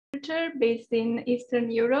researcher based in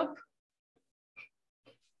Eastern Europe.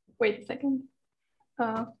 Wait a second.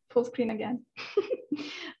 Full screen again.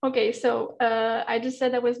 Okay, so I just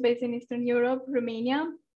said I was based in Eastern Europe, Romania,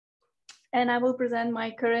 and I will present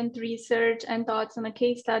my current research and thoughts on a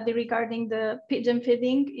case study regarding the pigeon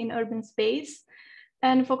feeding in urban space,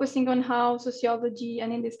 and focusing on how sociology,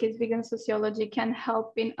 and in this case, vegan sociology, can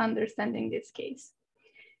help in understanding this case.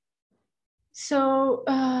 So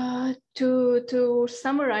to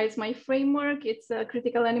summarize my framework, it's a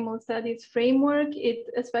critical animal studies framework. It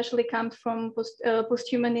especially comes from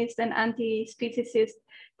post-humanist and anti-speciesist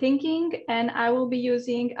thinking. And I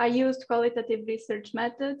used qualitative research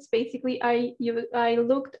methods. Basically, I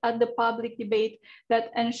looked at the public debate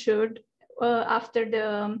that ensured after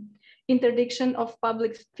the interdiction of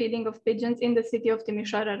public feeding of pigeons in the city of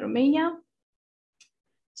Timișoara, Romania.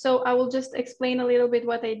 So I will just explain a little bit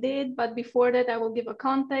what I did, but before that, I will give a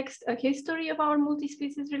context, a history of our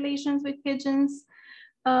multi-species relations with pigeons,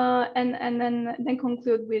 and then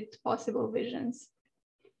conclude with possible visions.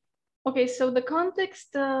 Okay, so the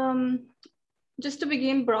context, just to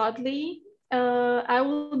begin broadly, I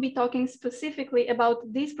will be talking specifically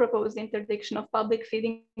about this proposed interdiction of public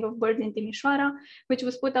feeding of birds in Timișoara, which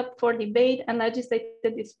was put up for debate and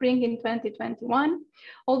legislated this spring in 2021.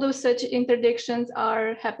 Although such interdictions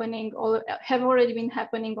have already been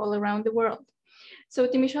happening all around the world. So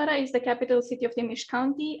Timișoara is the capital city of Timiș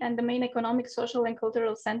County and the main economic, social, and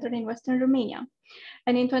cultural center in Western Romania.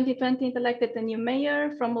 And in 2020, it elected a new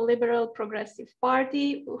mayor from a liberal progressive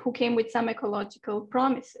party who came with some ecological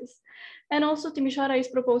promises. And also Timișoara is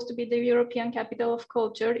proposed to be the European capital of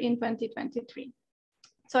culture in 2023.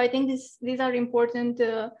 So I think these are important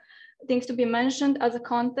things to be mentioned as a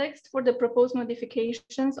context for the proposed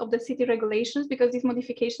modifications of the city regulations, because these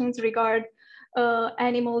modifications regard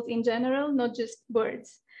animals in general, not just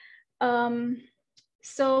birds.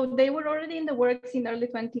 So they were already in the works in early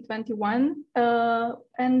 2021,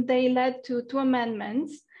 and they led to 2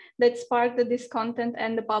 amendments that sparked the discontent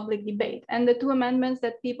and the public debate. And the 2 amendments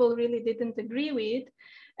that people really didn't agree with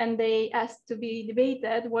and they asked to be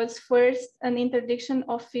debated was first an interdiction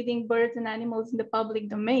of feeding birds and animals in the public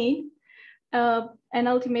domain. And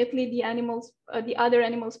ultimately the other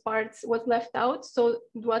animals parts was left out. So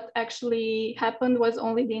what actually happened was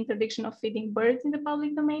only the interdiction of feeding birds in the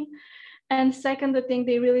public domain. And second, the thing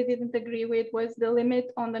they really didn't agree with was the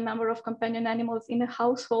limit on the number of companion animals in a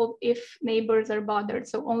household if neighbors are bothered.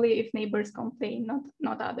 So only if neighbors complain,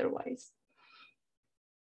 not otherwise.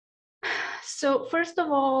 So first of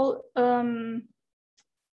all,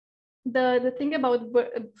 the thing about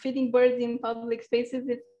feeding birds in public spaces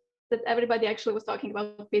is that everybody actually was talking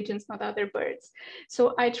about pigeons, not other birds.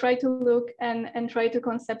 So I try to look and try to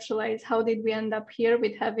conceptualize how did we end up here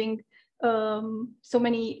with having so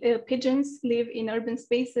many pigeons live in urban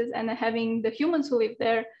spaces and having the humans who live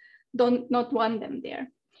there not want them there.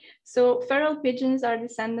 So feral pigeons are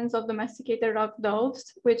descendants of domesticated rock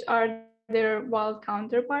doves, which are their wild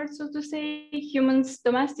counterparts, so to say. Humans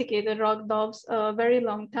domesticated rock doves a very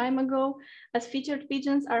long time ago, as featured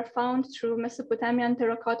pigeons are found through Mesopotamian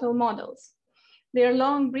terracotta models. Their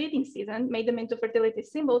long breeding season made them into fertility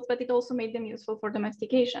symbols, but it also made them useful for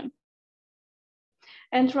domestication.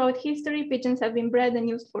 And throughout history, pigeons have been bred and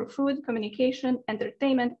used for food, communication,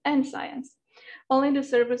 entertainment, and science, all in the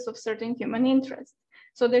service of certain human interests.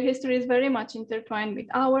 So their history is very much intertwined with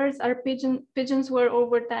ours. Our pigeons were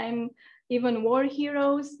over time even war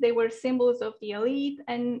heroes. They were symbols of the elite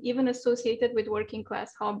and even associated with working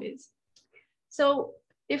class hobbies. So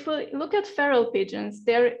if we look at feral pigeons,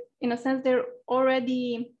 they're, in a sense, they're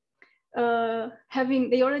already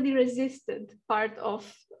they already resisted part of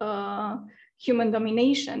human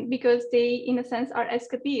domination, because they, in a sense, are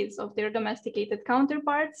escapees of their domesticated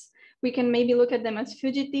counterparts. We can maybe look at them as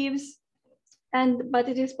fugitives, but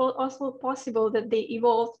it is also possible that they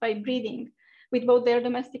evolved by breeding with both their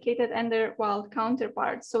domesticated and their wild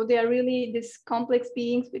counterparts. So they are really these complex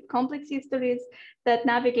beings with complex histories that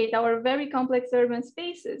navigate our very complex urban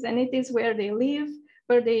spaces, and it is where they live,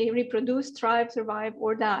 where they reproduce, thrive, survive,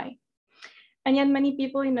 or die. And yet many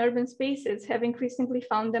people in urban spaces have increasingly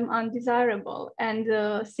found them undesirable,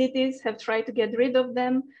 and cities have tried to get rid of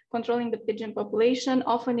them, controlling the pigeon population,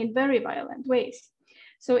 often in very violent ways.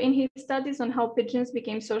 So in his studies on how pigeons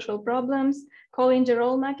became social problems, Colin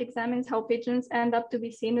Jerolmak examines how pigeons end up to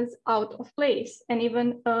be seen as out of place and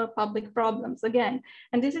even public problems again.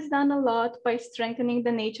 And this is done a lot by strengthening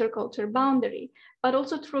the nature-culture boundary, but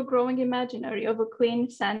also through a growing imaginary of a clean,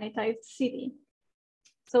 sanitized city.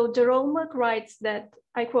 So Jerolmak writes that,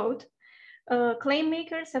 I quote, Claim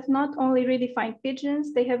makers have not only redefined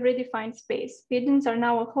pigeons, they have redefined space. Pigeons are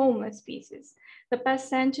now a homeless species. The past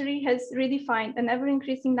century has redefined an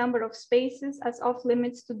ever-increasing number of spaces as off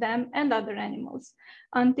limits to them and other animals,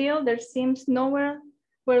 until there seems nowhere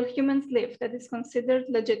where humans live that is considered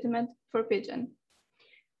legitimate for pigeon.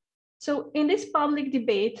 So in this public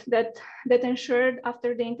debate that ensured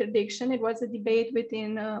after the interdiction, it was a debate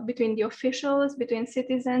between the officials, between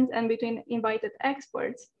citizens, and between invited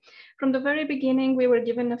experts. From the very beginning, we were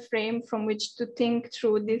given a frame from which to think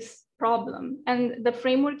through this problem. And the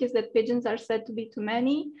framework is that pigeons are said to be too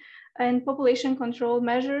many, and population control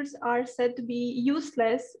measures are said to be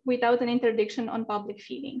useless without an interdiction on public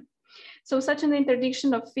feeding. So such an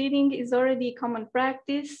interdiction of feeding is already common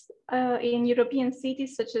practice in European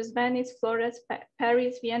cities such as Venice, Florence,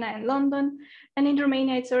 Paris, Vienna, and London. And in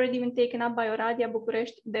Romania, it's already been taken up by Oradea,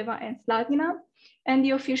 Bucharest, Deva, and Slatina. And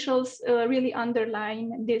the officials really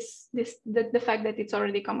underline the fact that it's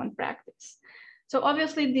already common practice. So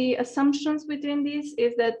obviously the assumptions within this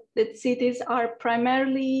is that cities are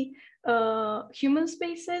primarily human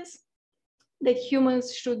spaces, that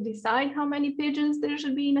humans should decide how many pigeons there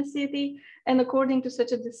should be in a city, and according to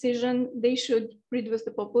such a decision, they should reduce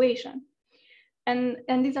the population. And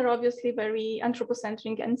these are obviously very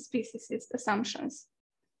anthropocentric and speciesist assumptions.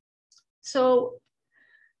 So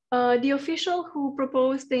the official who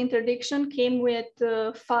proposed the interdiction came with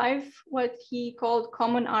 5 what he called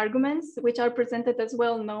common arguments, which are presented as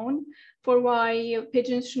well known for why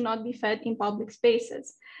pigeons should not be fed in public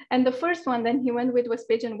spaces. And the first one then he went with was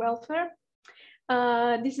pigeon welfare.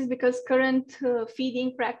 This is because current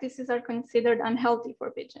feeding practices are considered unhealthy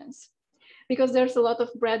for pigeons because there's a lot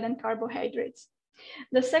of bread and carbohydrates.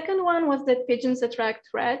 The second one was that pigeons attract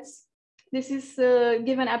rats. This is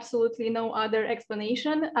given absolutely no other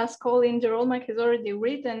explanation. As Colin Jerolmak has already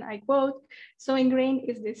written, I quote, "So ingrained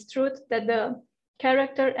is this truth that the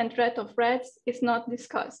character and threat of rats is not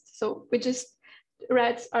discussed." So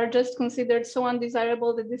rats are just considered so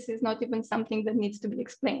undesirable that this is not even something that needs to be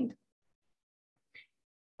explained.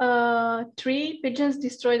 3, pigeons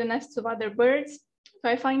destroy the nests of other birds. So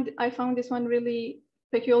I found this one really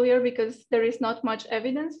peculiar because there is not much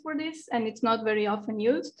evidence for this and it's not very often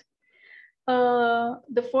used.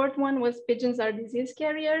 The 4th one was pigeons are disease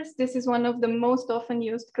carriers. This is one of the most often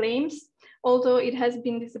used claims, although it has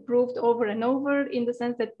been disapproved over and over in the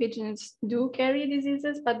sense that pigeons do carry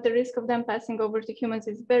diseases, but the risk of them passing over to humans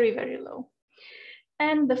is very, very low.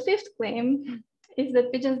 And the 5th claim is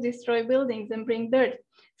that pigeons destroy buildings and bring dirt.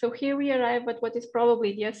 So here we arrive at what is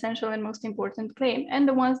probably the essential and most important claim, and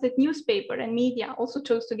the ones that newspaper and media also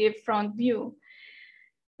chose to give front view.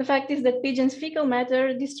 The fact is that pigeons' fecal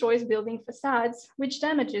matter destroys building facades, which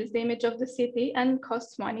damages the image of the city and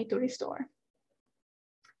costs money to restore.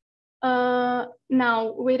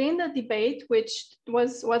 Now, within the debate, which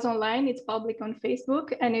was online, it's public on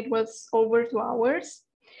Facebook, and it was over 2 hours,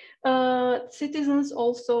 citizens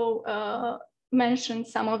also mentioned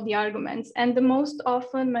some of the arguments, and the most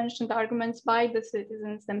often mentioned arguments by the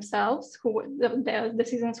citizens themselves, the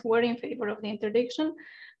citizens who were in favor of the interdiction,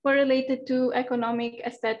 were related to economic,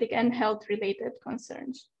 aesthetic, and health-related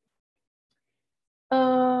concerns.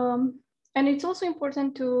 And it's also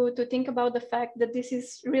important to think about the fact that this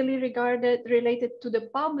is really related to the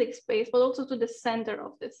public space, but also to the center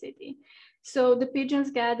of the city. So the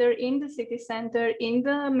pigeons gather in the city center, in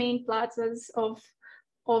the main plazas of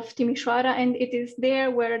Timișoara, and it is there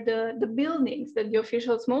where the buildings that the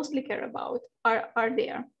officials mostly care about are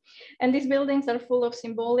there. And these buildings are full of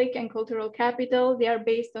symbolic and cultural capital. They are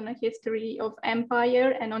based on a history of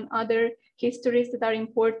empire and on other histories that are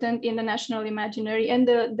important in the national imaginary and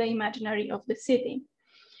the imaginary of the city.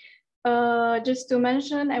 Just to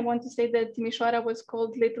mention, I want to say that Timișoara was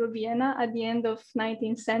called Little Vienna at the end of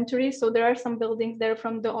 19th century. So there are some buildings there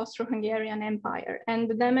from the Austro-Hungarian Empire, and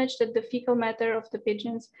the damage that the fecal matter of the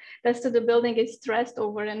pigeons does to the building is stressed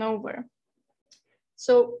over and over.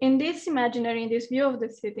 So in this imaginary, in this view of the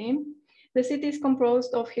city is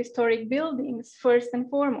composed of historic buildings first and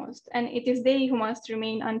foremost, and it is they who must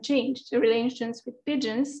remain unchanged. The relations with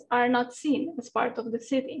pigeons are not seen as part of the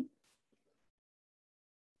city.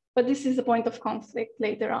 But this is a point of conflict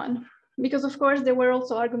later on, because of course there were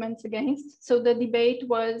also arguments against. So the debate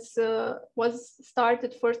was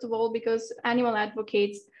started first of all because animal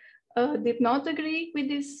advocates did not agree with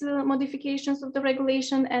these modifications of the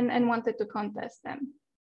regulation and wanted to contest them.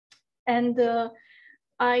 And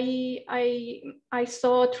I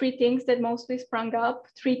saw 3 things that mostly sprung up,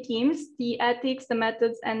 3 themes: the ethics, the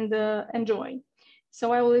methods, and joy.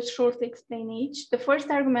 So I will shortly explain each. The first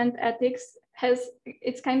argument, ethics,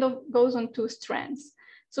 it kind of goes on 2 strands.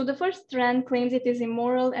 So the first strand claims it is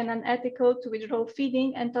immoral and unethical to withdraw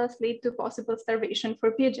feeding and thus lead to possible starvation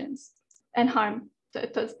for pigeons and harm,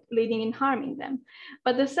 thus leading in harming them.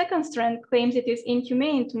 But the second strand claims it is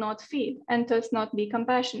inhumane to not feed and thus not be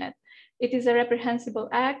compassionate. It is a reprehensible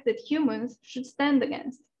act that humans should stand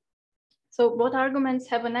against. So both arguments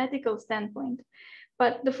have an ethical standpoint,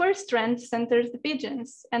 but the first strand centers the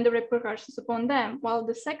pigeons and the repercussions upon them, while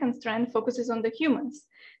the second strand focuses on the humans.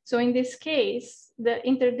 So in this case, the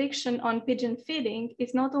interdiction on pigeon feeding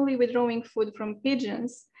is not only withdrawing food from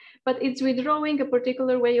pigeons, but it's withdrawing a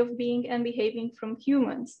particular way of being and behaving from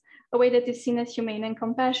humans, a way that is seen as humane and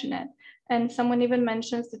compassionate. And someone even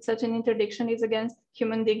mentions that such an interdiction is against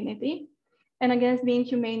human dignity and against being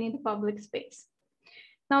humane in the public space.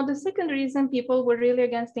 Now, the second reason people were really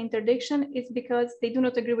against the interdiction is because they do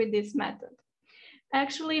not agree with this method.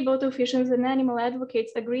 Actually, both officials and animal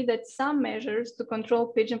advocates agree that some measures to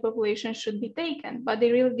control pigeon population should be taken, but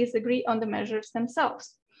they really disagree on the measures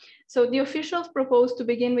themselves. So the officials propose to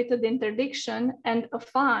begin with an interdiction and a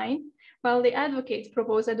fine, while the advocates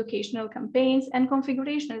propose educational campaigns and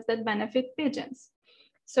configurations that benefit pigeons.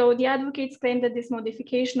 So the advocates claim that this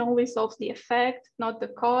modification only solves the effect, not the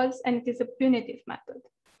cause, and it is a punitive method.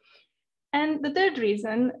 And the third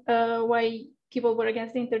reason why people were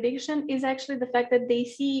against the interdiction is actually the fact that they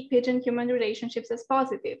see pigeon-human relationships as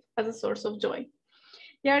positive, as a source of joy.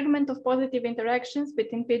 The argument of positive interactions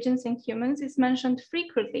between pigeons and humans is mentioned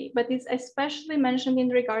frequently, but is especially mentioned in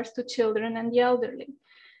regards to children and the elderly.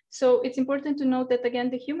 So it's important to note that,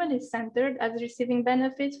 again, the human is centered as receiving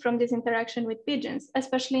benefits from this interaction with pigeons,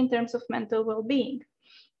 especially in terms of mental well-being.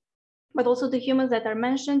 But also the humans that are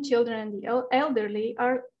mentioned, children and the elderly,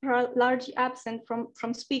 are largely absent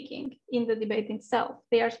from speaking in the debate itself.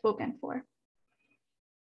 They are spoken for.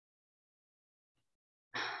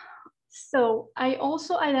 So I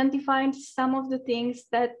also identified some of the things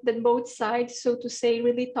that both sides, so to say,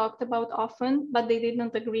 really talked about often, but they did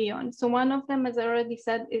not agree on. So one of them, as I already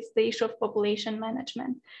said, is the issue of population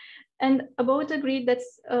management. And both agreed that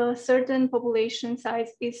a certain population size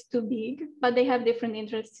is too big, but they have different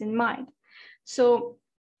interests in mind. So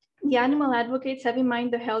the animal advocates have in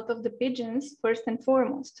mind the health of the pigeons first and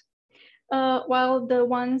foremost, while the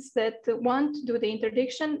ones that want to do the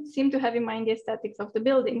interdiction seem to have in mind the aesthetics of the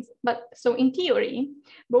buildings. But so in theory,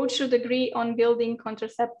 both should agree on building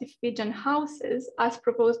contraceptive pigeon houses as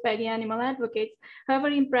proposed by the animal advocates. However,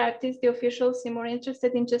 in practice, the officials seem more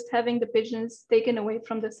interested in just having the pigeons taken away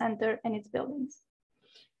from the center and its buildings.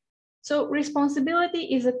 So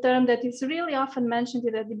responsibility is a term that is really often mentioned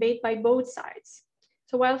in the debate by both sides.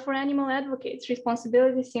 So while for animal advocates,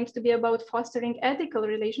 responsibility seems to be about fostering ethical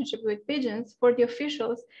relationships with pigeons, for the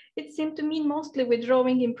officials, it seemed to mean mostly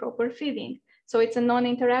withdrawing improper feeding. So it's a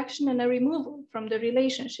non-interaction and a removal from the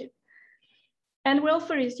relationship. And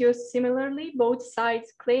welfare is used similarly. Both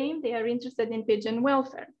sides claim they are interested in pigeon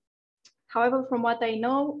welfare. However, from what I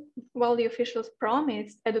know, while the officials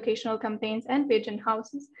promised educational campaigns and pigeon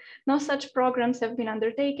houses, no such programs have been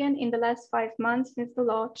undertaken in the last 5 months since the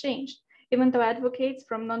law changed, even though advocates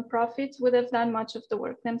from nonprofits would have done much of the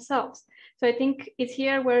work themselves. So I think it's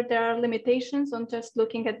here where there are limitations on just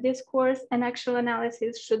looking at discourse, and actual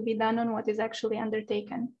analysis should be done on what is actually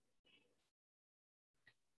undertaken.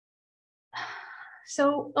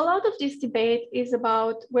 So a lot of this debate is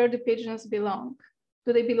about where do pigeons belong.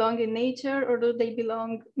 Do they belong in nature, or do they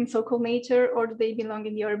belong in so-called nature, or do they belong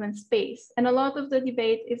in the urban space? And a lot of the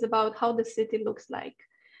debate is about how the city looks like.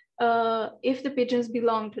 If the pigeons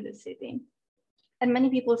belong to the city. And many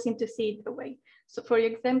people seem to see it the way. So for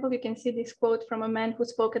example, you can see this quote from a man who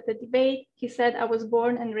spoke at the debate. He said, "I was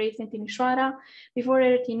born and raised in Timișoara. Before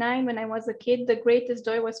 1989, when I was a kid, the greatest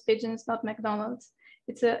joy was pigeons, not McDonald's."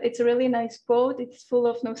 It's a really nice quote. It's full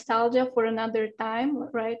of nostalgia for another time,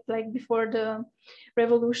 right? Like before the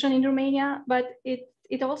revolution in Romania, but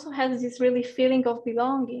it also has this really feeling of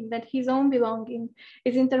belonging, that his own belonging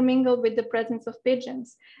is intermingled with the presence of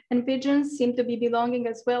pigeons. And pigeons seem to be belonging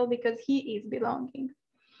as well because he is belonging.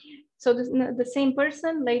 So the same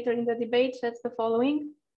person later in the debate says the following: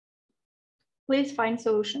 "Please find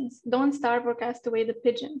solutions. Don't starve or cast away the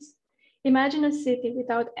pigeons. Imagine a city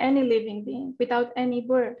without any living being, without any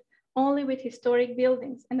bird, only with historic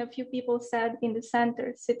buildings and a few people sat in the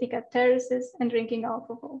center, sitting at terraces and drinking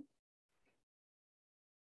alcohol."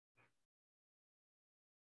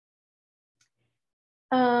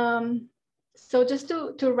 So just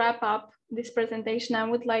to wrap up this presentation, I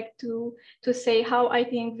would like to say how I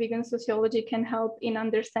think vegan sociology can help in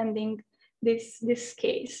understanding this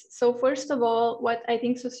case. So first of all, what I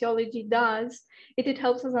think sociology does, it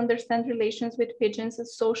helps us understand relations with pigeons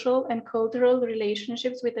as social and cultural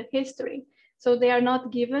relationships with a history. So they are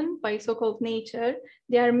not given by so-called nature,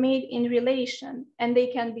 they are made in relation and they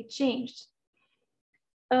can be changed.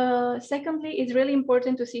 Secondly, it's really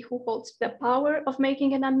important to see who holds the power of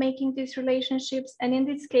making and unmaking these relationships. And in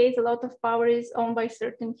this case, a lot of power is owned by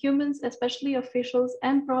certain humans, especially officials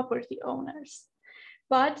and property owners.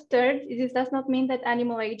 But third, this does not mean that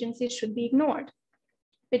animal agencies should be ignored.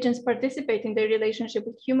 Pigeons participate in their relationship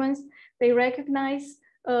with humans. They recognize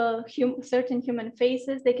certain human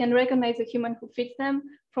faces. They can recognize a human who fits them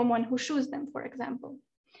from one who shoes them, for example.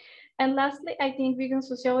 And lastly, I think vegan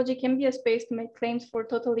sociology can be a space to make claims for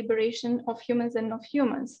total liberation of humans and of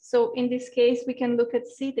humans. So in this case, we can look at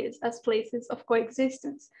cities as places of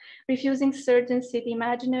coexistence, refusing certain city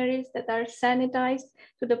imaginaries that are sanitized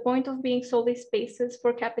to the point of being solely spaces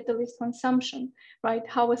for capitalist consumption, right?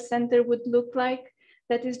 How a center would look like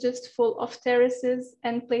that is just full of terraces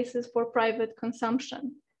and places for private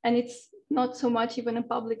consumption. And it's not so much even a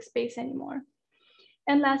public space anymore.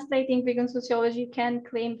 And lastly, I think vegan sociology can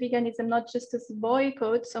claim veganism not just as a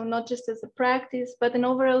boycott, so not just as a practice, but an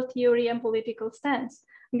overall theory and political stance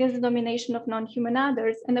against the domination of non-human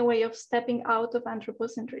others and a way of stepping out of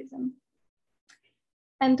anthropocentrism.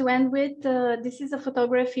 And to end with, this is a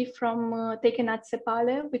photography from taken at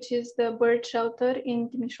Sepale, which is the bird shelter in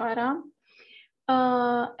Timișoara.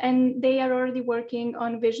 And they are already working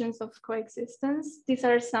on visions of coexistence. These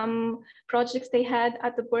are some projects they had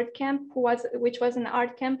at the bird camp, which was an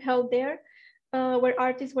art camp held there, where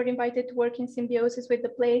artists were invited to work in symbiosis with the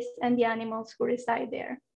place and the animals who reside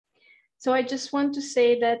there. So I just want to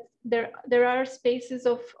say that there are spaces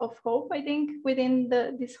of hope, I think, within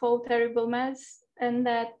this whole terrible mess, and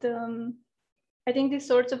that I think these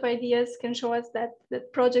sorts of ideas can show us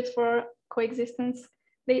that projects for coexistence,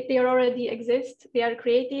 they already exist, they are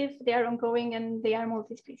creative, they are ongoing, and they are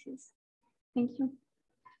multi-species. Thank you.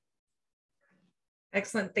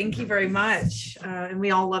 Excellent, thank you very much. And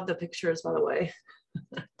we all love the pictures, by the way.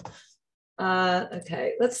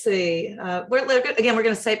 Okay, let's see. Again, we're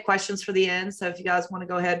gonna save questions for the end. So if you guys wanna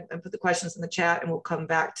go ahead and put the questions in the chat and we'll come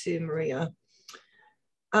back to Maria.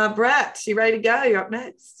 Brett, you ready to go? You're up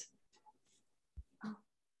next.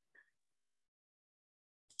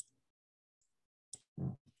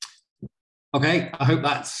 Okay, I hope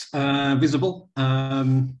that's visible. Hi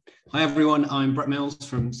everyone, I'm Brett Mills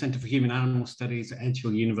from Centre for Human Animal Studies at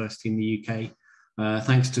Edgehill University in the UK.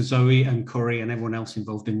 Thanks to Zoe and Corey and everyone else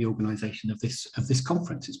involved in the organisation of this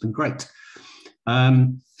conference. It's been great.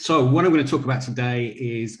 So what I'm going to talk about today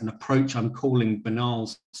is an approach I'm calling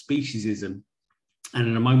Banal speciesism. And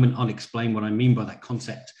in a moment, I'll explain what I mean by that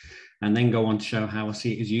concept and then go on to show how I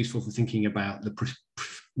see it as useful for thinking about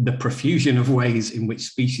the profusion of ways in which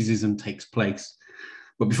speciesism takes place.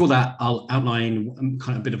 But before that, I'll outline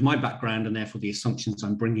kind of a bit of my background and therefore the assumptions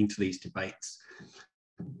I'm bringing to these debates.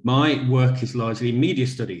 My work is largely media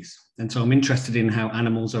studies, and so I'm interested in how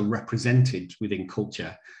animals are represented within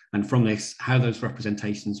culture, and from this, how those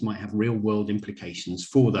representations might have real-world implications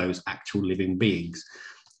for those actual living beings.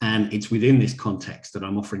 And it's within this context that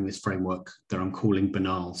I'm offering this framework that I'm calling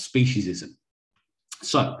Banal speciesism.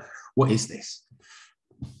 So, what is this?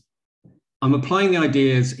 I'm applying the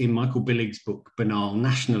ideas in Michael Billig's book, Banal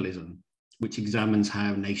Nationalism, which examines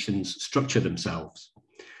how nations structure themselves.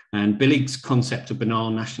 And Billig's concept of banal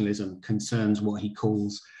nationalism concerns what he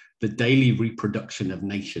calls the daily reproduction of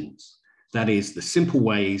nations. That is, the simple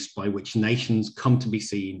ways by which nations come to be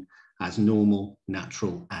seen as normal,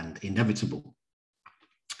 natural, and inevitable.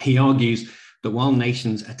 He argues that while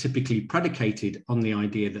nations are typically predicated on the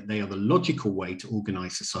idea that they are the logical way to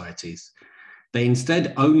organize societies, they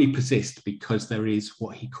instead only persist because there is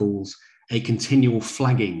what he calls a continual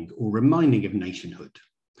flagging or reminding of nationhood.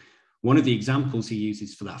 One of the examples he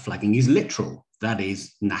uses for that flagging is literal, that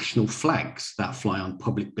is, national flags that fly on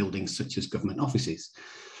public buildings such as government offices.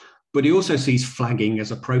 But he also sees flagging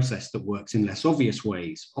as a process that works in less obvious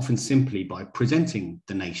ways, often simply by presenting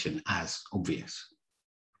the nation as obvious.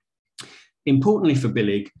 Importantly for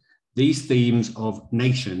Billig, these themes of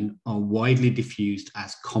nation are widely diffused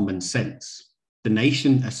as common sense. The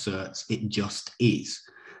nation asserts it just is.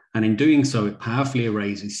 And in doing so, it powerfully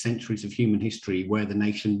erases centuries of human history where the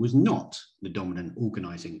nation was not the dominant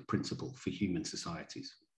organizing principle for human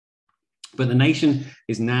societies. But the nation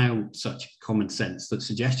is now such common sense that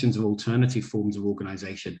suggestions of alternative forms of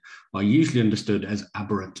organization are usually understood as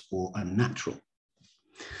aberrant or unnatural.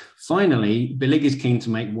 Finally, Billig is keen to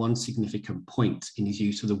make one significant point in his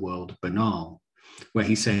use of the word banal, where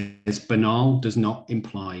he says banal does not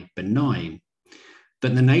imply benign.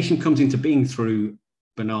 That the nation comes into being through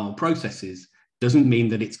banal processes doesn't mean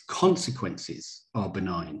that its consequences are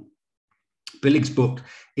benign. Billig's book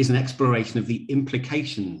is an exploration of the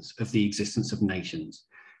implications of the existence of nations,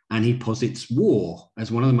 and he posits war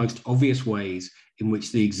as one of the most obvious ways in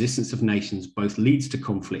which the existence of nations both leads to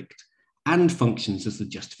conflict and functions as the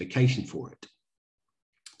justification for it.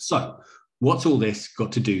 So, what's all this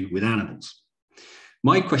got to do with animals?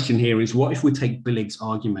 My question here is, what if we take Billig's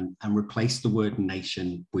argument and replace the word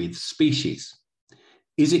nation with species?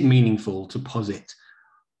 Is it meaningful to posit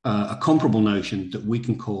a comparable notion that we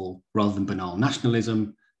can call, rather than banal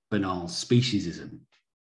nationalism, banal speciesism?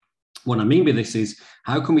 What I mean by this is,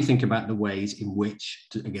 how can we think about the ways in which,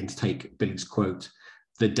 again, to take Billig's quote,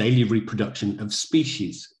 the daily reproduction of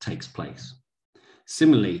species takes place?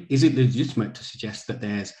 Similarly, is it legitimate to suggest that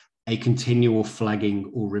there's a continual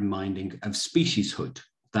flagging or reminding of specieshood,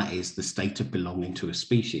 that is, the state of belonging to a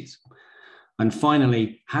species? And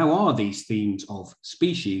finally, how are these themes of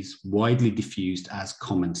species widely diffused as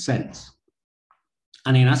common sense?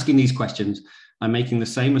 And in asking these questions, I'm making the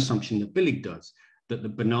same assumption that Billig does, that the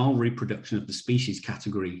banal reproduction of the species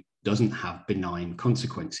category doesn't have benign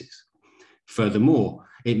consequences. Furthermore,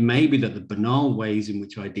 it may be that the banal ways in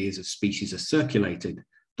which ideas of species are circulated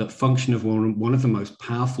that function of one of the most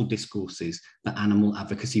powerful discourses that animal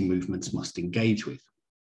advocacy movements must engage with.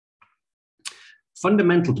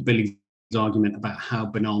 Fundamental to Billig's argument about how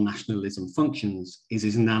banal nationalism functions is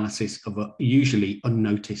his analysis of usually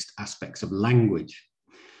unnoticed aspects of language.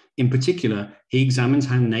 In particular, he examines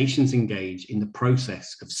how nations engage in the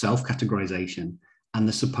process of self-categorization and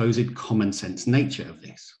the supposed common sense nature of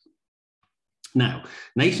this. Now,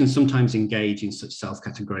 nations sometimes engage in such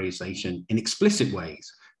self-categorization in explicit ways.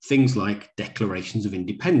 Things like declarations of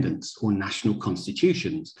independence or national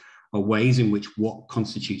constitutions are ways in which what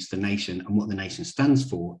constitutes the nation and what the nation stands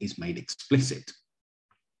for is made explicit.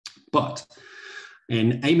 But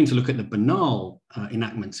in aiming to look at the banal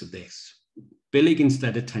enactments of this, Billig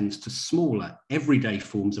instead attends to smaller, everyday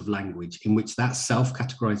forms of language in which that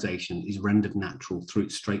self-categorization is rendered natural through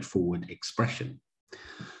its straightforward expression.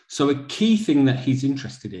 So a key thing that he's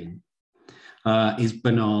interested in is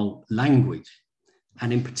banal language,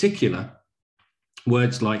 and in particular,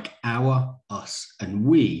 words like our, us, and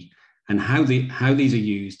we, and how these are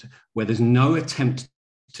used where there's no attempt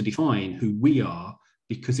to define who we are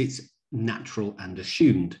because it's natural and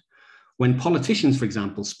assumed. When politicians, for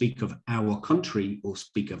example, speak of our country or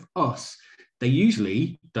speak of us, they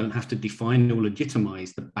usually don't have to define or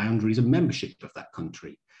legitimize the boundaries of membership of that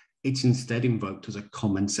country. It's instead invoked as a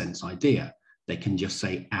common sense idea. They can just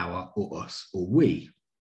say our or us or we.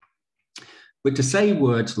 But to say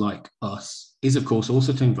words like us is, of course,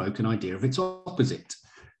 also to invoke an idea of its opposite,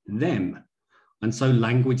 them. And so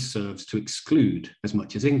language serves to exclude as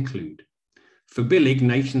much as include. For Billig,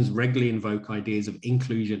 nations regularly invoke ideas of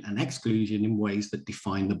inclusion and exclusion in ways that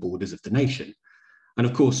define the borders of the nation. And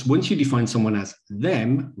of course, once you define someone as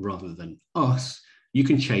them rather than us, you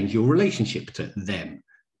can change your relationship to them,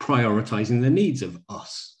 prioritizing the needs of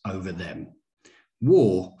us over them.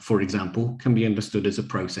 War, for example, can be understood as a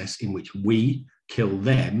process in which we kill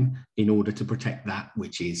them in order to protect that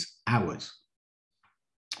which is ours.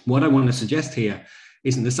 What I want to suggest here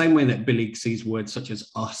is in the same way that Billig sees words such as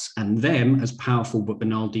us and them as powerful but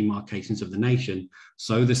banal demarcations of the nation,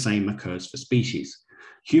 so the same occurs for species.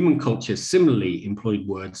 Human culture similarly employed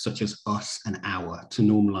words such as us and our to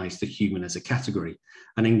normalize the human as a category,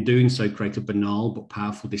 and in doing so create a banal but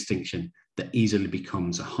powerful distinction that easily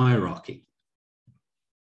becomes a hierarchy.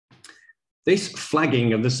 This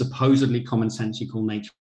flagging of the supposedly commonsensical nature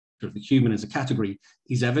of the human as a category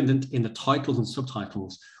is evident in the titles and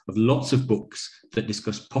subtitles of lots of books that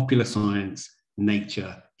discuss popular science,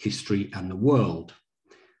 nature, history, and the world.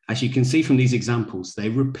 As you can see from these examples, they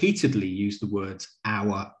repeatedly use the words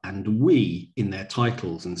our and we in their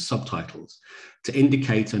titles and subtitles to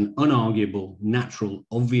indicate an unarguable, natural,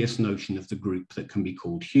 obvious notion of the group that can be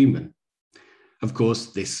called human. Of course,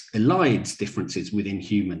 this elides differences within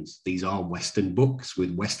humans. These are Western books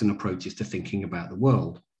with Western approaches to thinking about the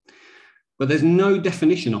world. But there's no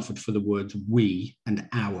definition offered for the words we and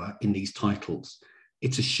our in these titles.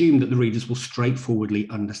 It's assumed that the readers will straightforwardly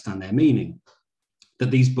understand their meaning. That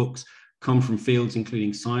these books come from fields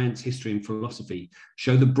including science, history, and philosophy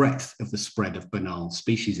show the breadth of the spread of banal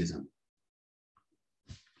speciesism.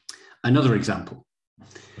 Another example.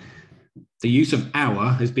 The use of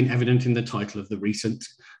our has been evident in the title of the recent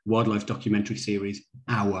wildlife documentary series,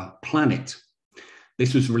 Our Planet.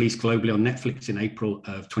 This was released globally on Netflix in April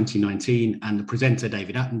of 2019, and the presenter,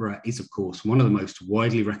 David Attenborough, is, of course, one of the most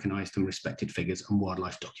widely recognized and respected figures on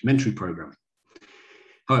wildlife documentary programming.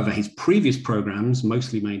 However, his previous programs,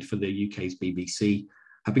 mostly made for the UK's BBC,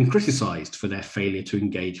 have been criticised for their failure to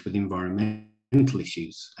engage with environmental environmental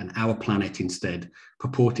issues, and Our Planet instead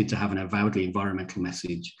purported to have an avowedly environmental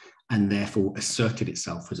message and therefore asserted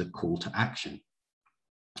itself as a call to action.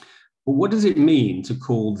 But what does it mean to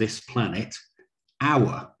call this planet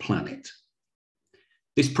our planet?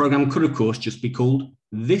 This program could, of course, just be called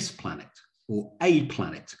this planet or a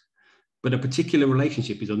planet, but a particular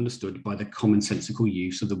relationship is understood by the commonsensical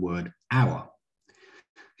use of the word our.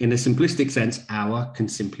 In a simplistic sense, our can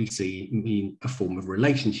simply mean a form of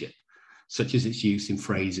relationship, such as its use in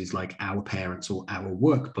phrases like our parents or our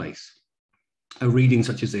workplace. A reading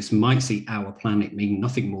such as this might see our planet mean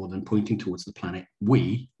nothing more than pointing towards the planet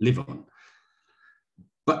we live on.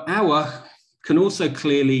 But our can also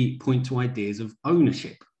clearly point to ideas of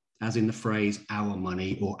ownership, as in the phrase our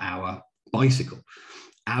money or our bicycle.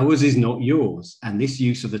 Ours is not yours, and this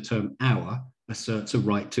use of the term our asserts a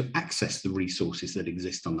right to access the resources that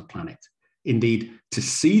exist on the planet. Indeed, to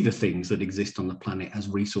see the things that exist on the planet as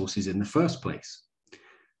resources in the first place.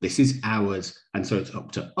 This is ours, and so it's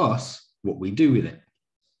up to us what we do with it.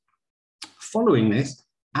 Following this,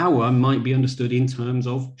 our might be understood in terms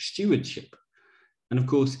of stewardship. And of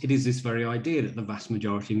course, it is this very idea that the vast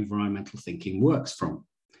majority of environmental thinking works from.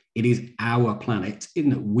 It is our planet in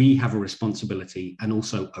that we have a responsibility and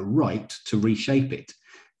also a right to reshape it,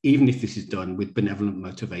 even if this is done with benevolent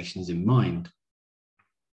motivations in mind.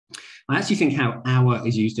 I actually think how our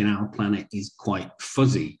is used in Our Planet is quite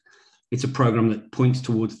fuzzy. It's a program that points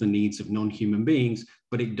towards the needs of non-human beings,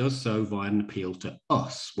 but it does so via an appeal to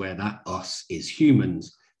us, where that us is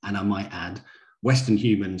humans. And I might add, Western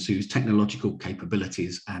humans whose technological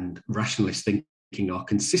capabilities and rationalist thinking are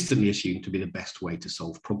consistently assumed to be the best way to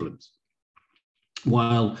solve problems.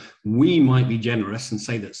 While we might be generous and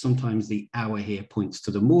say that sometimes the our here points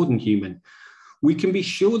to the modern human, we can be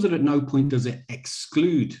sure that at no point does it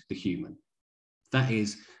exclude the human. That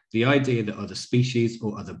is, the idea that other species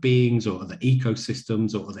or other beings or other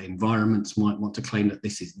ecosystems or other environments might want to claim that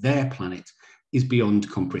this is their planet is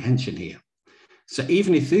beyond comprehension here. So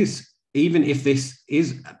even if this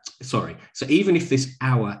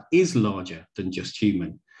our is larger than just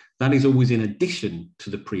human, that is always in addition to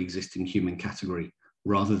the pre-existing human category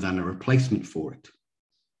rather than a replacement for it.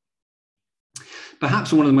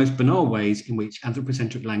 Perhaps one of the most banal ways in which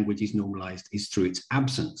anthropocentric language is normalized is through its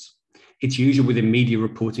absence. It's usual within media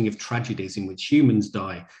reporting of tragedies in which humans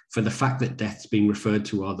die for the fact that deaths being referred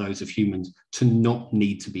to are those of humans to not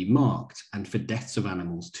need to be marked and for deaths of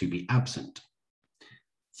animals to be absent.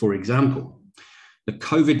 For example, the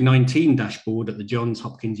COVID-19 dashboard at the Johns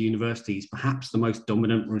Hopkins University is perhaps the most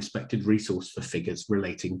dominant and respected resource for figures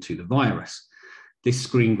relating to the virus. This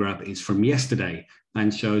screen grab is from yesterday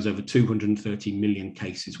and shows over 230 million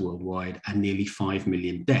cases worldwide and nearly 5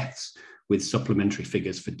 million deaths, with supplementary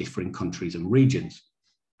figures for differing countries and regions.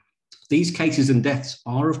 These cases and deaths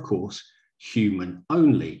are, of course, human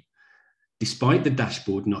only, despite the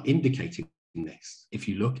dashboard not indicating this. If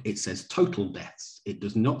you look, it says total deaths. It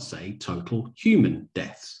does not say total human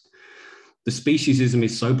deaths. The speciesism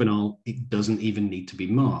is so banal, it doesn't even need to be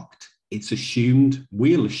marked. It's assumed,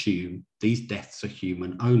 we'll assume, these deaths are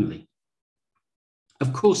human only.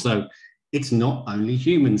 Of course, though, it's not only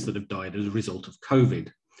humans that have died as a result of COVID.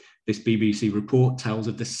 This BBC report tells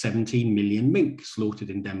of the 17 million mink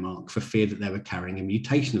slaughtered in Denmark for fear that they were carrying a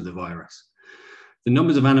mutation of the virus. The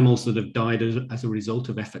numbers of animals that have died as a result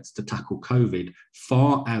of efforts to tackle COVID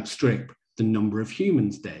far outstrip the number of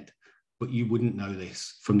humans dead, but you wouldn't know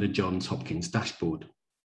this from the Johns Hopkins dashboard.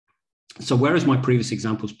 So whereas my previous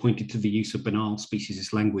examples pointed to the use of banal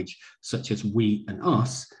speciesist language, such as we and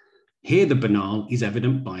us, here the banal is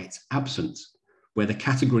evident by its absence, where the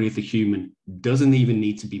category of the human doesn't even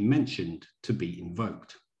need to be mentioned to be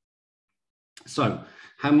invoked. So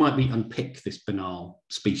how might we unpick this banal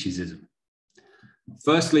speciesism?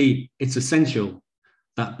 Firstly, it's essential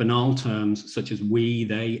that banal terms such as we,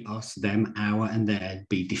 they, us, them, our, and their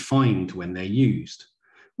be defined when they're used.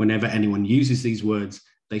 Whenever anyone uses these words,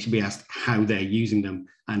 they should be asked how they're using them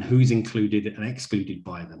and who's included and excluded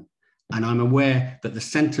by them. And I'm aware that the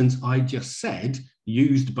sentence I just said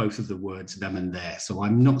used both of the words them and their, so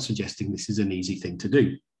I'm not suggesting this is an easy thing to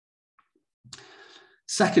do.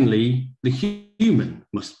 Secondly, the human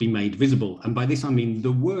must be made visible. And by this, I mean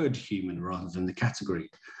the word human rather than the category.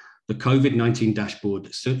 The COVID-19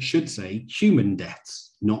 dashboard should say human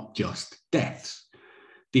deaths, not just deaths.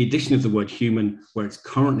 The addition of the word human, where it's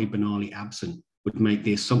currently banally absent, would make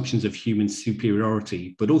the assumptions of human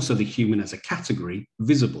superiority, but also the human as a category,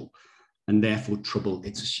 visible, and therefore trouble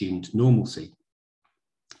its assumed normalcy.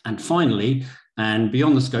 And finally, and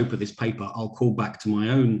beyond the scope of this paper, I'll call back to my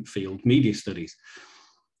own field, media studies.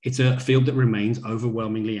 It's a field that remains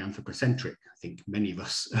overwhelmingly anthropocentric. think many of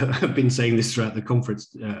us have been saying this throughout the conference,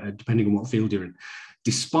 depending on what field you're in,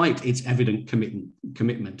 despite its evident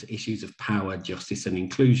commitment to issues of power, justice, and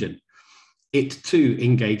inclusion. It too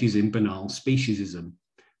engages in banal speciesism.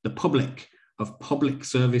 The public of public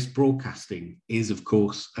service broadcasting is, of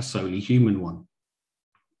course, a solely human one.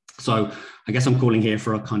 So I guess I'm calling here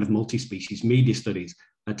for a kind of multi-species media studies,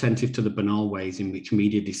 attentive to the banal ways in which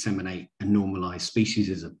media disseminate and normalize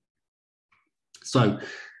speciesism. So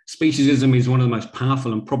speciesism is one of the most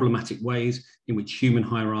powerful and problematic ways in which human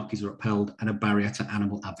hierarchies are upheld and a barrier to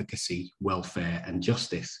animal advocacy, welfare, and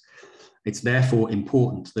justice. It's therefore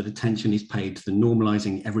important that attention is paid to the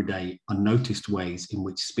normalizing everyday, unnoticed ways in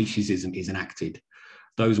which speciesism is enacted,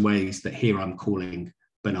 those ways that here I'm calling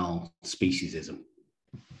banal speciesism.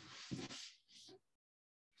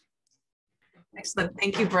 Excellent.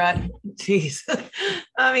 Thank you, Brett. Jeez.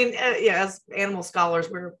 I mean, yeah, as animal scholars,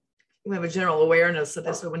 we have a general awareness of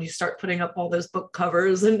this. So when you start putting up all those book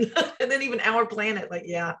covers and then even Our Planet, like,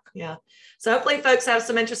 yeah. So hopefully folks have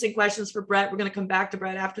some interesting questions for Brett. We're going to come back to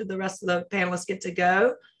Brett after the rest of the panelists get to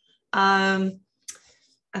go. I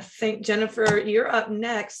think, Jennifer, you're up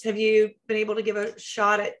next. Have you been able to give a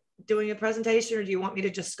shot at doing a presentation, or do you want me to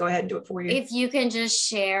just go ahead and do it for you? If you can just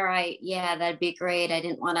share, yeah, that'd be great. I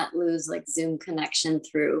didn't want to lose like Zoom connection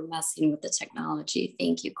through messing with the technology.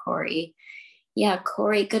 Thank you, Corey. Yeah,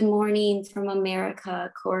 Corey, good morning from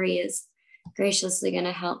America. Corey is graciously going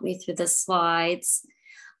to help me through the slides.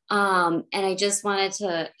 And I just wanted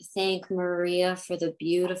to thank Maria for the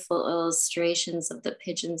beautiful illustrations of the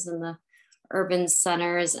pigeons in the urban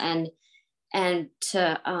centers, and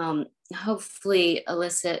to hopefully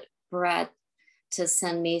elicit Brett to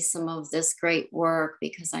send me some of this great work,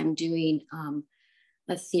 because I'm doing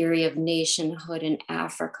a theory of nationhood in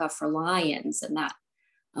Africa for lions, and that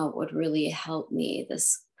would really help me,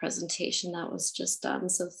 this presentation that was just done.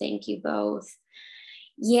 So thank you both.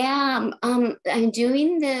 Yeah, I'm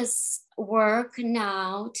doing this work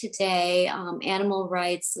now today, animal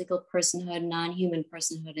rights, legal personhood, non-human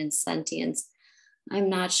personhood, and sentience. I'm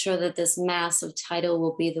not sure that this massive title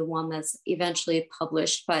will be the one that's eventually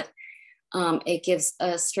published, but it gives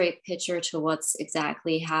a straight picture to what's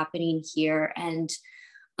exactly happening here. And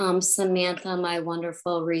Samantha, my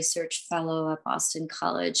wonderful research fellow at Boston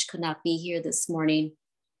College, could not be here this morning,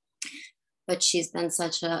 but she's been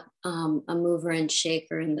such a mover and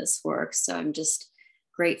shaker in this work. So I'm just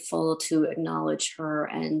grateful to acknowledge her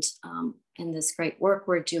and this great work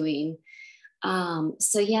we're doing.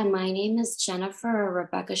 So yeah, my name is Jennifer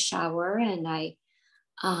Rebecca Schauer, and I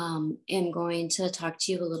am going to talk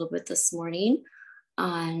to you a little bit this morning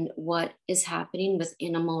on what is happening with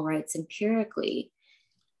animal rights empirically.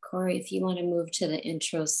 Corey, if you want to move to the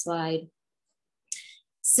intro slide.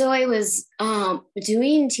 So I was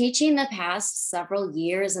teaching the past several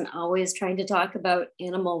years and always trying to talk about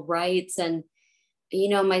animal rights. And, you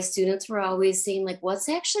know, my students were always saying, like, what's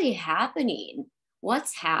actually happening?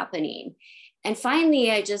 What's happening? And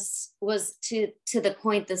finally, I just was to the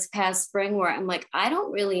point this past spring where I'm like, I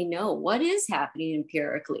don't really know what is happening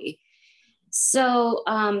empirically. So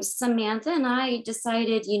Samantha and I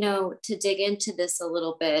decided, you know, to dig into this a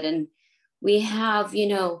little bit. And we have, you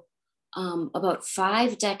know, about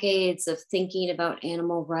 5 decades of thinking about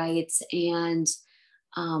animal rights. And,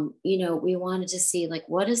 you know, we wanted to see, like,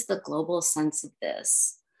 what is the global sense of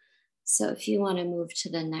this? So if you want to move to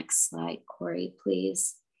the next slide, Corey,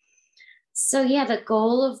 please. So yeah, the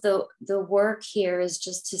goal of the work here is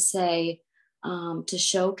just to say, to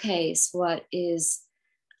showcase what is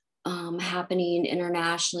happening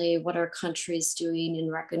internationally, what are countries doing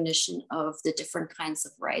in recognition of the different kinds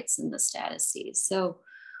of rights and the statuses. So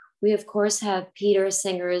we, of course, have Peter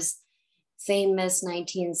Singer's famous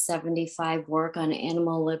 1975 work on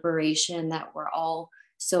animal liberation that we're all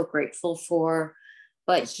so grateful for.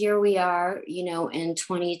 But here we are, you know, in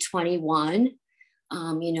 2021,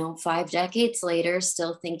 you know, 5 decades later,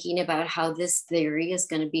 still thinking about how this theory is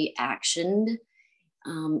going to be actioned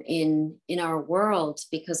in our world,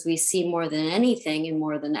 because we see more than anything and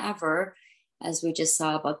more than ever, as we just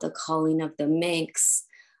saw about the culling of the Manx,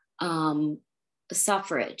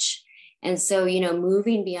 suffrage. And so, you know,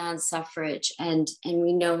 moving beyond suffrage, and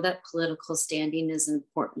we know that political standing is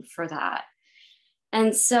important for that.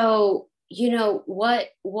 And so, you know,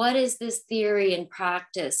 what is this theory in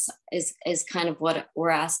practice is kind of what we're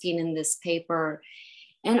asking in this paper.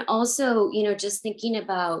 And also, you know, just thinking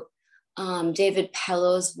about David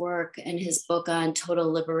Pello's work and his book on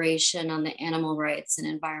total liberation on the animal rights and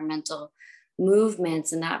environmental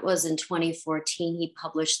movements. And that was in 2014, he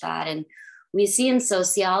published that. And we see in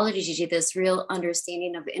sociology this real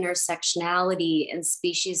understanding of intersectionality and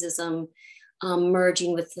speciesism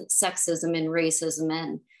merging with sexism and racism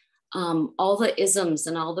and all the isms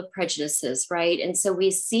and all the prejudices, right? And so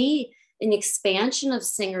we see an expansion of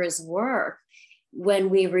Singer's work when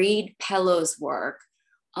we read Pello's work.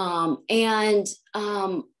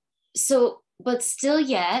 But still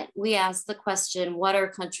yet, we ask the question, what are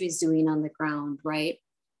countries doing on the ground, right?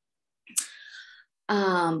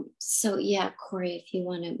 So yeah, Corey, if you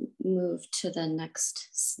want to move to the next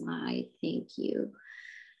slide, thank you.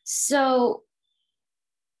 So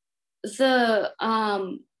the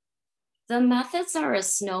methods are a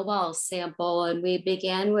snowball sample, and we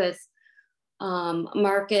began with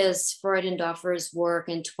Marcus Freudendorfer's work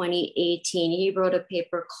in 2018. He wrote a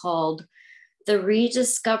paper called The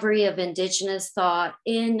Rediscovery of Indigenous Thought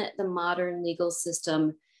in the Modern Legal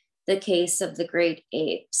System, the Case of the Great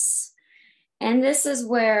Apes. And this is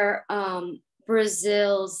where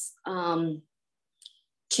Brazil's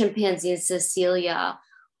chimpanzee Cecilia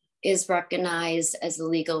is recognized as a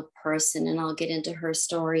legal person, and I'll get into her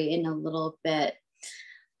story in a little bit.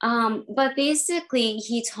 But basically,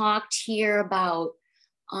 he talked here about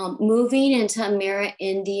moving into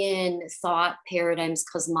Amerindian thought paradigms,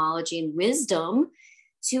 cosmology, and wisdom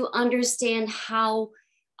to understand how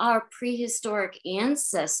our prehistoric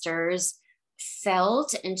ancestors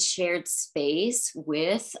felt and shared space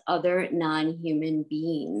with other non-human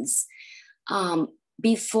beings.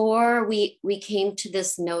 Before we came to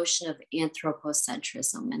this notion of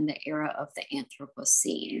anthropocentrism and the era of the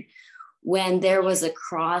Anthropocene, when there was a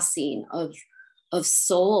crossing of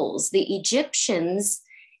souls. The Egyptians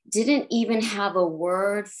didn't even have a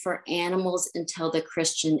word for animals until the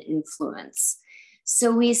Christian influence.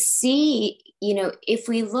 So we see, if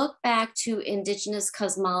we look back to indigenous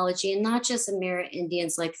cosmology, and not just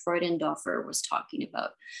Amerindians like Freudendorfer was talking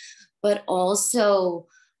about, but also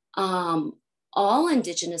all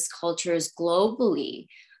indigenous cultures globally,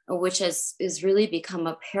 which has really become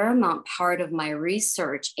a paramount part of my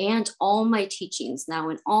research and all my teachings. Now,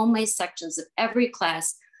 in all my sections of every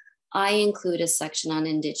class, I include a section on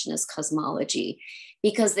indigenous cosmology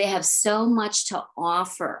because they have so much to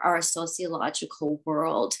offer our sociological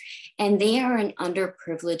world. And they are an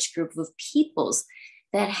underprivileged group of peoples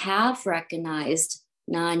that have recognized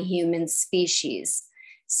non-human species.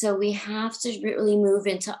 So we have to really move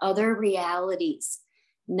into other realities,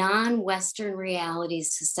 non-Western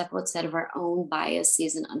realities, to step outside of our own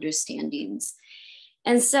biases and understandings.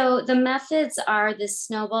 And so the methods are this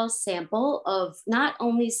snowball sample of not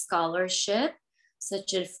only scholarship,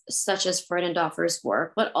 such as Freudendorfer's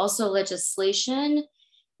work, but also legislation,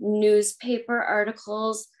 newspaper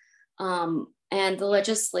articles, and the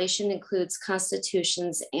legislation includes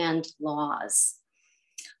constitutions and laws.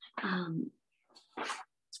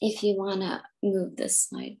 If you want to move this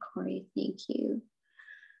slide, Corey, thank you.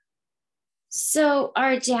 So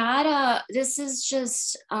our data, this is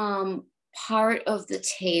just part of the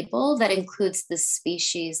table that includes the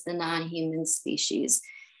species, the non-human species.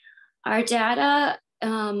 Our data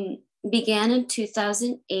began in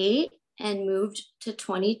 2008 and moved to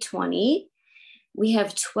 2020. We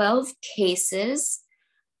have 12 cases,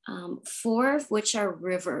 4 of which are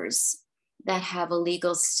rivers that have a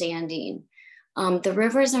legal standing. The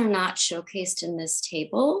rivers are not showcased in this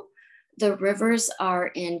table. The rivers are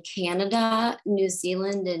in Canada, New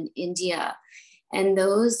Zealand, and India. And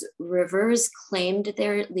those rivers claimed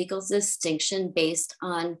their legal distinction based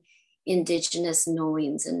on indigenous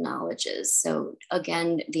knowings and knowledges. So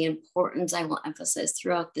again, the importance I will emphasize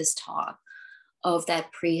throughout this talk of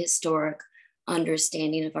that prehistoric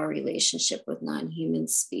understanding of our relationship with non-human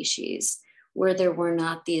species, where there were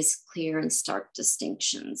not these clear and stark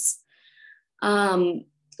distinctions.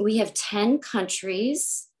 We have 10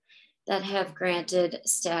 countries that have granted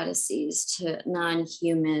statuses to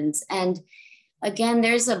non-humans. And again,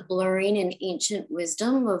 there's a blurring in ancient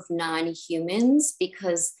wisdom of non-humans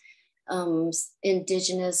because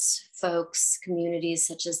indigenous folks, communities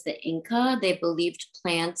such as the Inca, they believed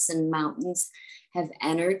plants and mountains have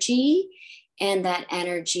energy, and that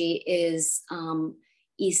energy is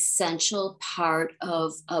essential part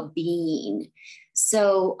of a being.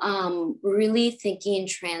 So really thinking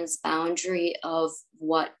transboundary of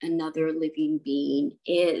what another living being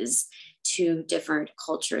is to different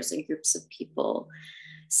cultures and groups of people.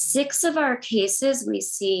 6 of our cases we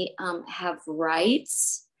see have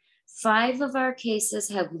rights. 5 of our cases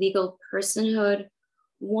have legal personhood.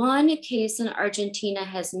 1 case in Argentina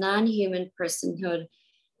has non-human personhood,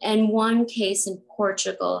 and 1 case in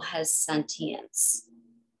Portugal has sentience.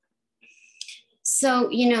 So,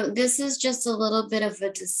 this is just a little bit of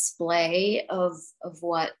a display of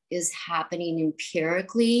what is happening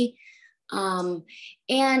empirically. And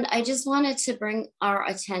I just wanted to bring our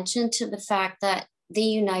attention to the fact that the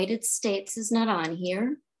United States is not on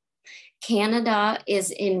here. Canada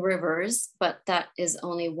is in rivers, but that is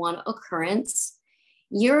only one occurrence.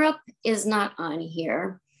 Europe is not on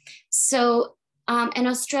here. So, and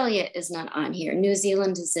Australia is not on here. New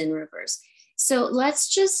Zealand is in rivers. So let's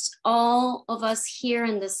just, all of us here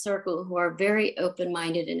in this circle who are very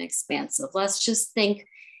open-minded and expansive, let's just think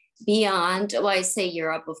beyond, well, I say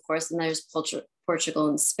Europe, of course, and there's Portugal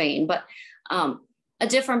and Spain, but a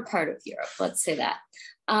different part of Europe, let's say that.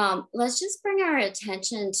 Let's just bring our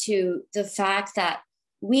attention to the fact that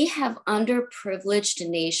we have underprivileged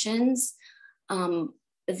nations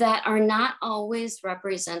that are not always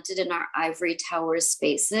represented in our ivory tower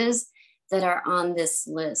spaces that are on this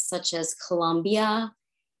list, such as Colombia,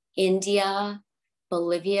 India,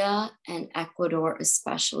 Bolivia, and Ecuador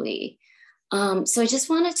especially. So I just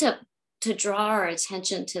wanted to draw our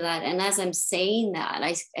attention to that. And as I'm saying that,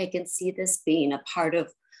 I can see this being a part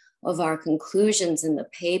of our conclusions in the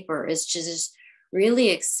paper, is to just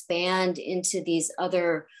really expand into these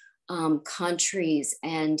other countries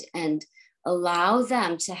and allow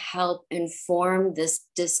them to help inform this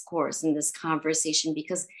discourse and this conversation,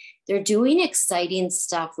 because they're doing exciting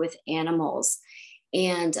stuff with animals.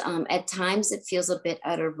 And at times it feels a bit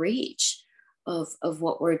out of reach of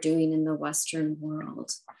what we're doing in the Western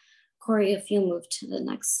world. Corey, if you move to the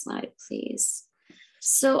next slide, please.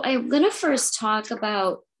 So I'm going to first talk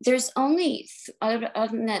about, there's only,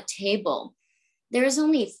 on that table, there's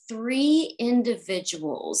only 3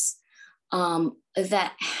 individuals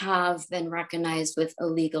that have been recognized with a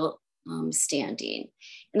legal standing.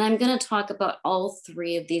 And I'm going to talk about all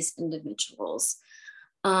 3 of these individuals.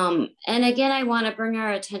 And again, I want to bring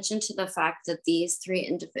our attention to the fact that these 3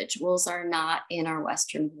 individuals are not in our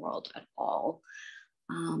Western world at all.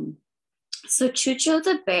 So Chucho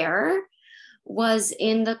the bear was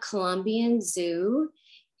in the Colombian Zoo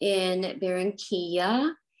in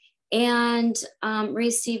Barranquilla and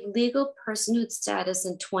received legal personhood status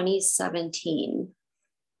in 2017,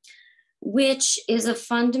 which is a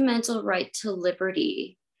fundamental right to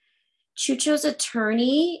liberty. Chucho's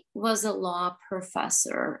attorney was a law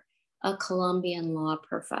professor, a Colombian law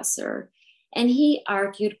professor, and he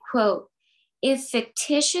argued, quote, if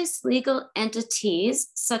fictitious legal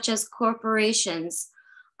entities such as corporations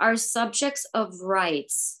are subjects of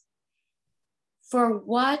rights, for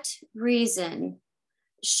what reason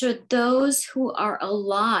should those who are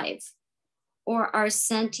alive or are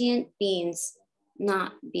sentient beings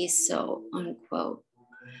not be so, unquote.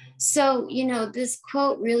 So, you know, this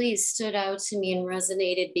quote really stood out to me and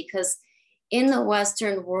resonated because in the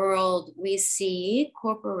Western world, we see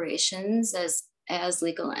corporations as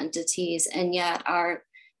legal entities, and yet our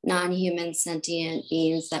non-human sentient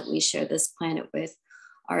beings that we share this planet with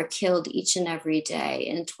are killed each and every day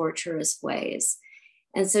in torturous ways.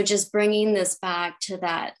 And so just bringing this back to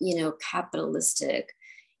that, you know, capitalistic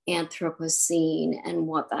Anthropocene and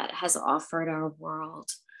what that has offered our world.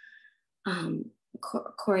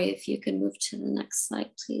 Corey, if you can move to the next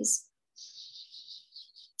slide, please.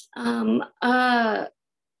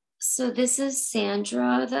 So this is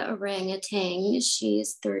Sandra, the orangutan.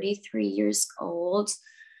 She's 33 years old.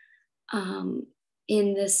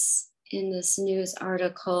 In this news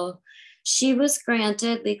article, she was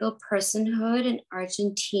granted legal personhood in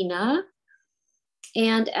Argentina,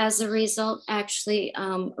 and as a result, actually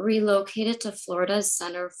relocated to Florida's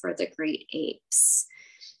Center for the Great Apes,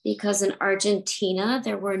 because in Argentina,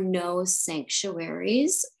 there were no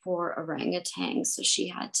sanctuaries for orangutans. So she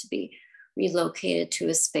had to be relocated to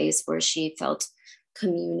a space where she felt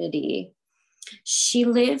community. She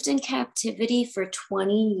lived in captivity for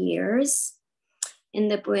 20 years in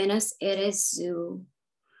the Buenos Aires Zoo.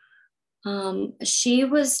 She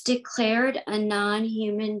was declared a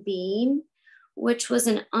non-human being, which was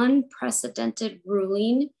an unprecedented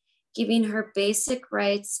ruling, giving her basic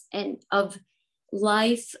rights and of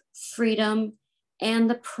life, freedom, and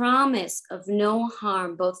the promise of no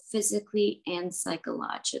harm, both physically and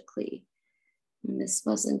psychologically. And this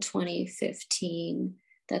was in 2015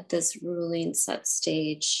 that this ruling set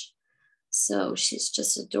stage. So she's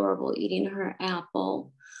just adorable eating her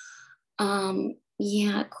apple.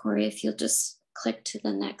 Yeah, Corey, if you'll just click to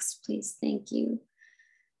the next, please. Thank you.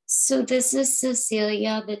 So this is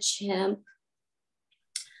Cecilia the chimp.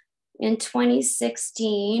 In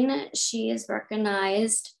 2016, she is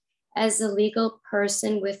recognized as a legal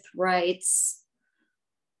person with rights.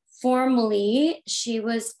 Formerly, she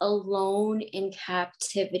was alone in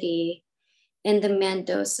captivity in the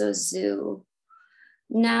Mendoza Zoo.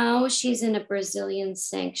 Now she's in a Brazilian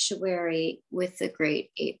sanctuary with the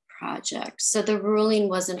Great Ape project. So the ruling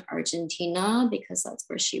was in Argentina because that's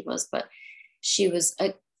where she was, but she was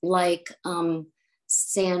like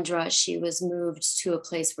Sandra, she was moved to a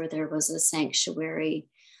place where there was a sanctuary.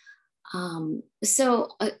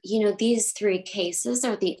 These three cases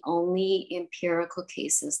are the only empirical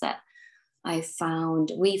cases that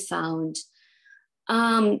we found.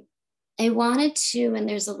 I wanted to, and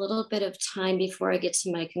there's a little bit of time before I get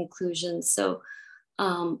to my conclusions. So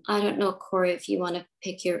I don't know, Corey, if you want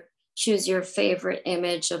to choose your favorite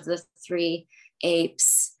image of the three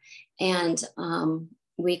apes, and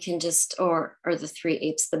we can just, or the three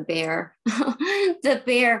apes, the bear, the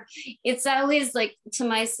bear. It's always like, to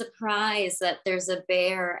my surprise, that there's a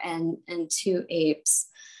bear and two apes.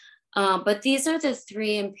 But these are the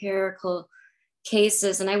three empirical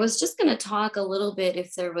cases. And I was just going to talk a little bit,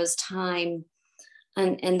 if there was time,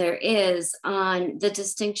 and there is, on the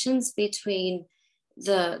distinctions between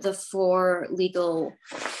the four legal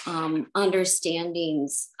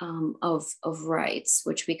understandings of rights,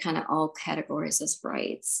 which we kind of all categorize as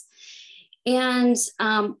rights. And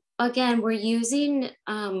again, we're using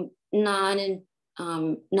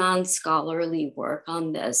non-scholarly work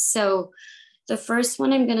on this. So the first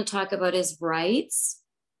one I'm going to talk about is rights.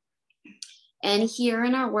 And here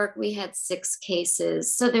in our work, we had 6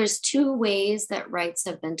 cases. So there's 2 ways that rights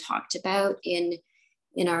have been talked about in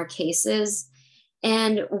our cases.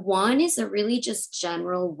 And one is a really just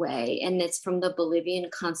general way, and it's from the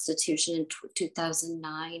Bolivian Constitution in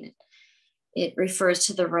 2009. It refers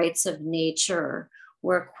to the rights of nature,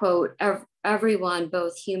 where, quote, everyone,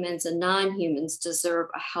 both humans and non-humans, deserve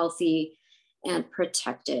a healthy and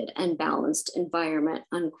protected and balanced environment,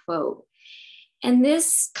 unquote. And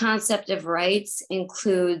this concept of rights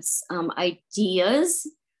includes ideas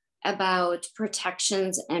about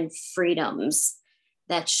protections and freedoms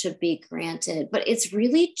that should be granted, but it's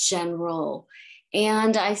really general.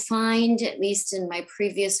 And I find, at least in my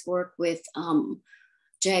previous work with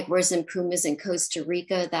jaguars and pumas in Costa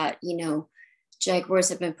Rica, that, jaguars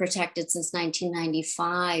have been protected since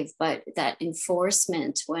 1995, but that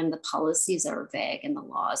enforcement, when the policies are vague and the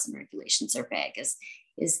laws and regulations are vague, is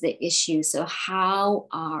the issue. So how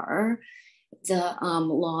are the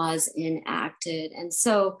laws enacted? And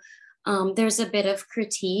so there's a bit of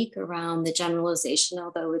critique around the generalization,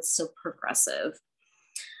 although it's so progressive.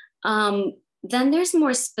 Then there's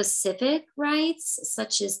more specific rights,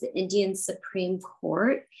 such as the Indian Supreme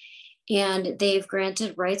Court, and they've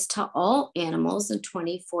granted rights to all animals in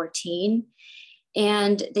 2014.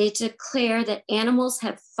 And they declare that animals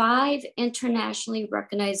have 5 internationally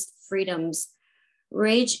recognized freedoms,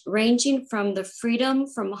 ranging from the freedom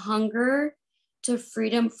from hunger to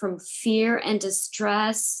freedom from fear and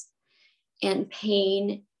distress and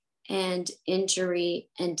pain and injury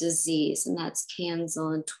and disease. And that's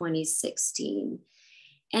Kanzel in 2016.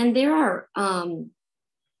 And there are,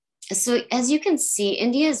 so as you can see,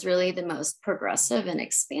 India is really the most progressive and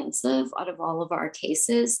expansive out of all of our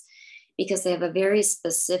cases, because they have a very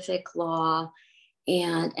specific law.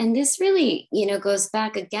 And this really, goes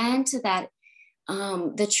back again to that,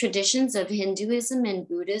 the traditions of Hinduism and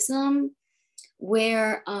Buddhism,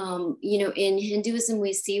 where, in Hinduism,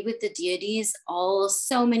 we see with the deities,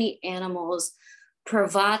 so many animals.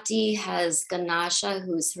 Parvati has Ganesha,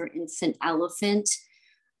 who's her infant elephant.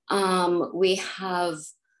 We have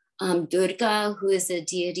Durga, who is a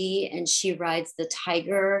deity, and she rides the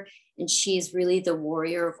tiger, and she's really the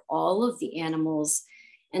warrior of all of the animals.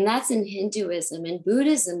 And that's in Hinduism. In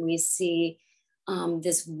Buddhism, we see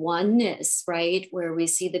this oneness, right? Where we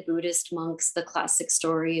see the Buddhist monks, the classic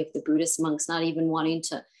story of the Buddhist monks not even wanting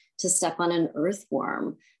to step on an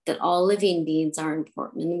earthworm, that all living beings are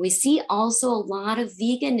important. And we see also a lot of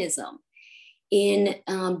veganism in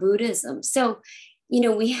Buddhism. So,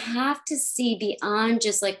 we have to see beyond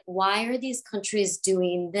just like, why are these countries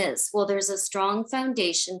doing this? Well, there's a strong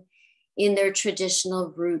foundation in their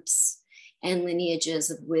traditional roots and lineages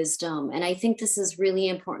of wisdom. And I think this is really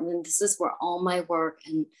important. And this is where all my work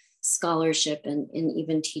and scholarship and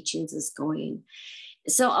even teachings is going.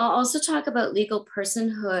 So I'll also talk about legal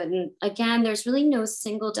personhood. And again, there's really no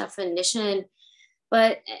single definition,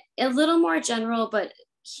 but a little more general. But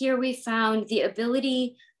here we found the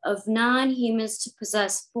ability of non-humans to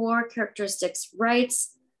possess 4 characteristics: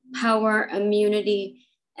 rights, power, immunity,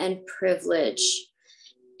 and privilege.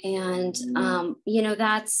 And,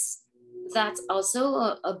 that's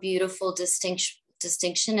also a beautiful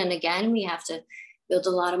distinction. And again, we have to build a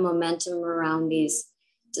lot of momentum around these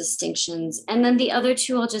distinctions. And then the other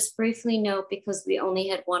 2, I'll just briefly note, because we only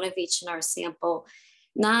had 1 of each in our sample: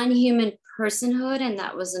 non-human personhood, and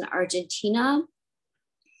that was in Argentina.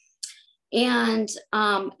 And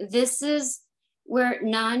this is where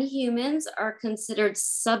non-humans are considered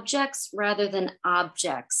subjects rather than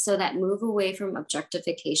objects, so that move away from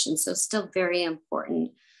objectification, so still very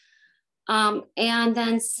important. And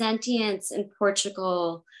then sentience in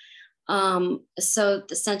Portugal. So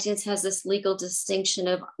the sentience has this legal distinction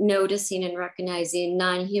of noticing and recognizing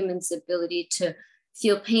non-humans' ability to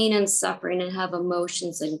feel pain and suffering and have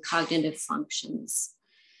emotions and cognitive functions.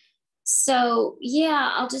 So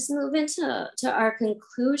yeah, I'll just move into our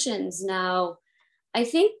conclusions now. I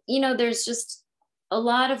think, there's just a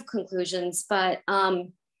lot of conclusions, but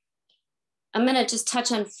I'm going to just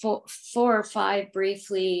touch on four or five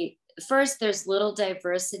briefly. First, there's little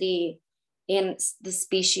diversity in the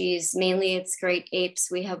species. Mainly it's great apes.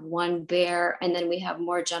 We have one bear, and then we have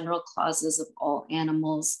more general clauses of all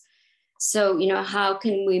animals. So, how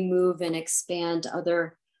can we move and expand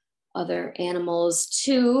other animals?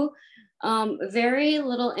 Two, very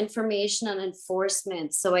little information on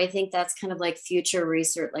enforcement. So I think that's kind of like future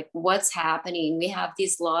research, like what's happening. We have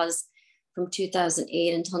these laws from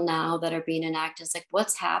 2008 until now that are being enacted. It's like,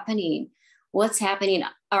 what's happening? What's happening?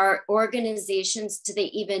 Are organizations, do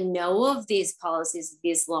they even know of these policies,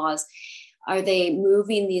 these laws? Are they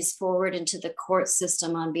moving these forward into the court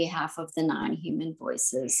system on behalf of the non-human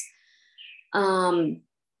voices?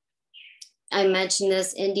 I mentioned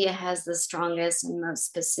this, India has the strongest and most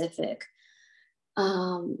specific.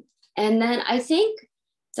 And then I think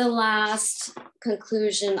the last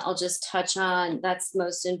conclusion I'll just touch on that's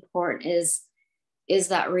most important is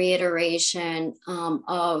that reiteration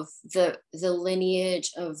of the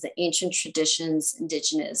lineage of the ancient traditions,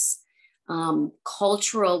 indigenous,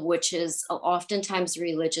 cultural, which is oftentimes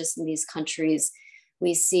religious in these countries.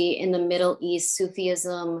 We see in the Middle East,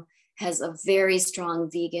 Sufism has a very strong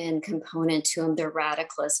vegan component to them. They're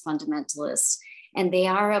radicalists, fundamentalists, and they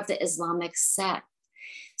are of the Islamic sect.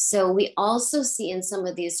 So we also see in some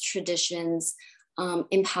of these traditions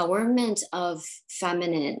empowerment of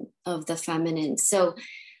the feminine. So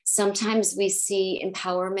sometimes we see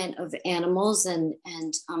empowerment of animals and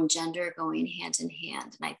gender going hand in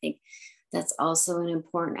hand. And I think that's also an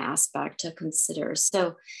important aspect to consider.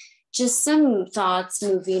 So just some thoughts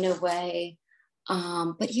moving away.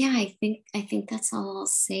 But yeah, I think that's all I'll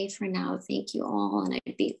say for now. Thank you all. And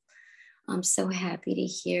I'm so happy to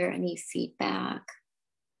hear any feedback.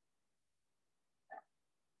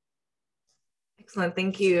 Excellent,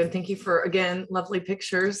 thank you. And thank you for, again, lovely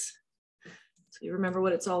pictures. So you remember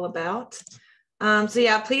what it's all about. So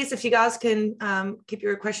yeah, please, if you guys can keep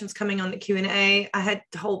your questions coming on the Q&A. I had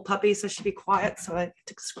to hold Puppy, so she'd be quiet. So I had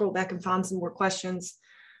to scroll back and find some more questions.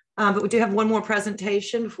 But we do have one more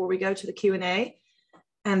presentation before we go to the Q&A.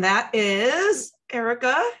 And that is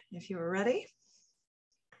Erika, if you are ready.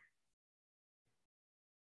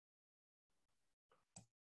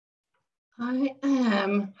 I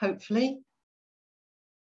am, hopefully.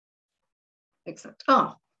 Except,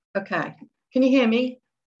 oh, okay. Can you hear me?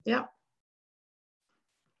 Yeah.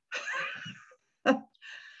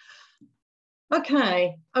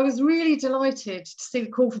 Okay, I was really delighted to see the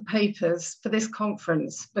call for papers for this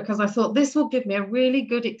conference because I thought this will give me a really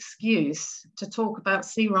good excuse to talk about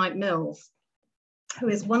C. Wright Mills, who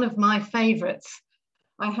is one of my favorites,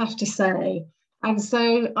 I have to say. And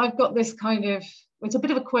so I've got this kind of, it's a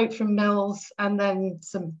bit of a quote from Mills and then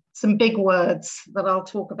some big words that I'll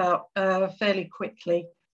talk about fairly quickly.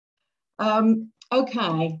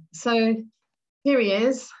 Okay, so here he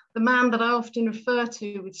is, the man that I often refer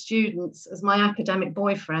to with students as my academic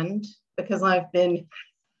boyfriend, because I've been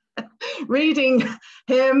reading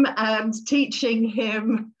him and teaching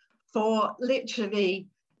him for literally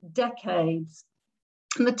decades.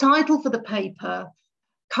 And the title for the paper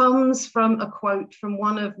comes from a quote from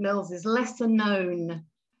one of Mills's lesser known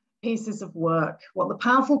pieces of work. What the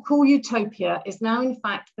powerful call utopia is now in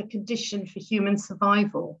fact the condition for human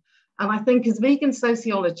survival. And I think as vegan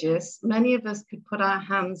sociologists, many of us could put our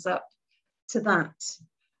hands up to that.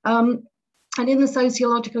 And in the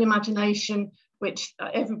sociological imagination, which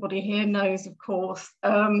everybody here knows, of course,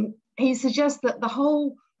 he suggests that the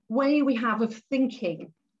whole way we have of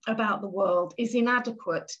thinking about the world is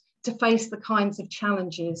inadequate to face the kinds of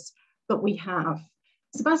challenges that we have.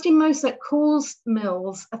 Sebastian Mosek calls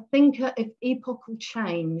Mills a thinker of epochal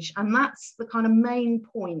change, and that's the kind of main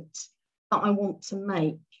point that I want to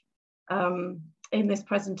make in this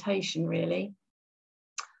presentation, really.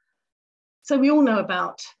 So we all know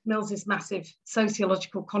about Mills's massive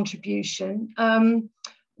sociological contribution.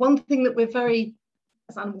 One thing that we're very,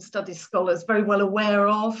 as animal studies scholars, very well aware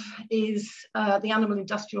of is the animal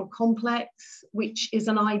industrial complex, which is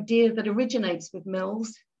an idea that originates with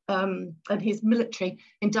Mills and his military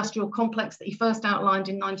industrial complex that he first outlined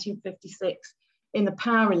in 1956 in The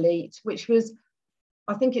Power Elite, which was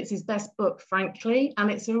I think it's his best book, frankly,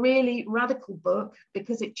 and it's a really radical book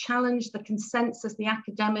because it challenged the consensus, the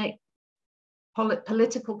academic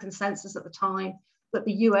political consensus at the time, that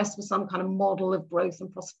the US was some kind of model of growth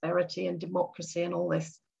and prosperity and democracy and all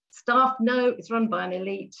this stuff. No, it's run by an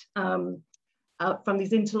elite from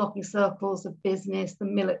these interlocking circles of business, the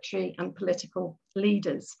military and political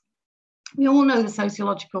leaders. We all know the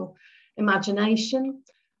sociological imagination.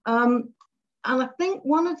 And I think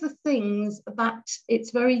one of the things that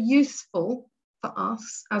it's very useful for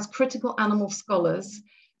us as critical animal scholars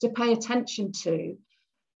to pay attention to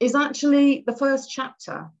is actually the first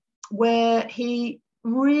chapter, where he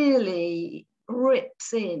really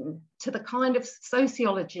rips in to the kind of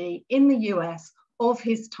sociology in the US of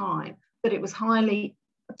his time, that it was highly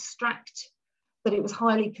abstract, that it was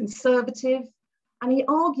highly conservative, and he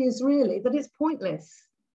argues really that it's pointless.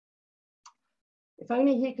 If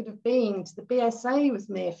only he could have been to the BSA with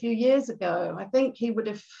me a few years ago, I think he would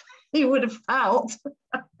have felt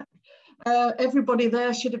everybody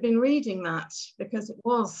there should have been reading that, because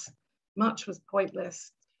much was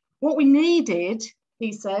pointless. What we needed,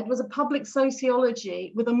 he said, was a public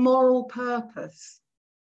sociology with a moral purpose.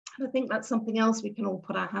 And I think that's something else we can all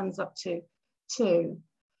put our hands up to too.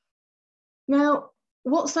 Now,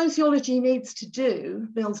 what sociology needs to do,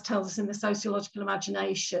 Mills tells us in the Sociological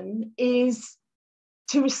Imagination, is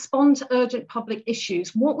to respond to urgent public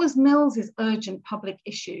issues. What was Mills's urgent public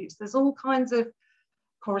issues? There's all kinds of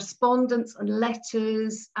correspondence and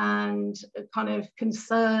letters and a kind of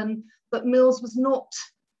concern that Mills was not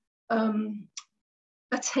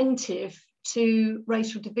attentive to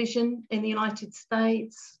racial division in the United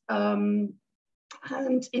States and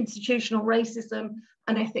institutional racism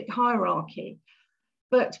and ethnic hierarchy.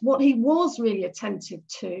 But what he was really attentive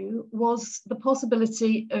to was the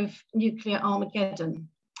possibility of nuclear Armageddon.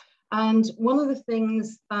 And one of the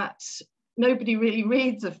things that nobody really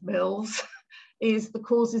reads of Mills is The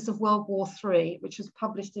Causes of World War III, which was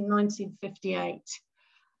published in 1958.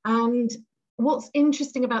 And what's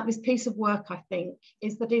interesting about this piece of work, I think,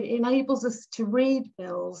 is that it enables us to read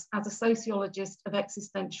Mills as a sociologist of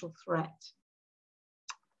existential threat.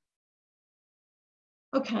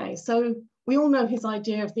 Okay, so we all know his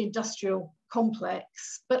idea of the industrial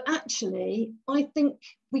complex, but actually, I think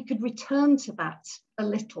we could return to that a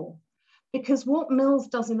little, because what Mills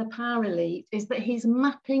does in the Power Elite is that he's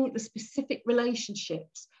mapping the specific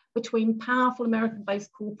relationships between powerful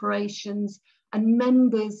American-based corporations and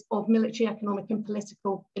members of military, economic, and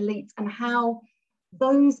political elites, and how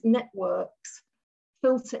those networks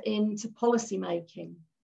filter into policymaking.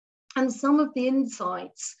 And some of the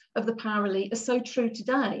insights of the Power Elite are so true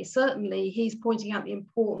today. Certainly, he's pointing out the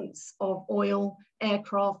importance of oil,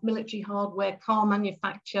 aircraft, military hardware, car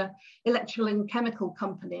manufacture, electrical and chemical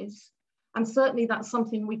companies. And certainly that's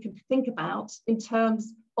something we could think about in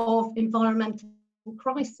terms of environmental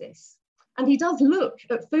crisis. And he does look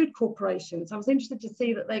at food corporations. I was interested to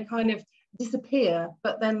see that they kind of disappear,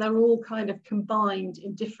 but then they're all kind of combined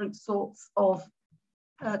in different sorts of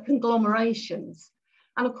conglomerations.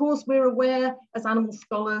 And of course, we're aware as animal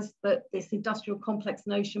scholars that this industrial complex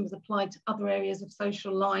notion was applied to other areas of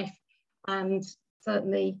social life, and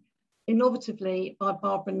certainly innovatively by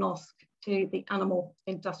Barbara Nosk to the animal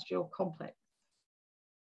industrial complex.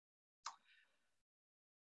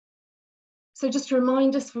 So just to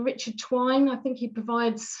remind us, for Richard Twine, I think he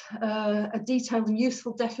provides a detailed and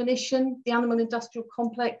useful definition: the animal industrial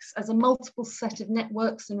complex as a multiple set of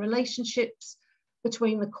networks and relationships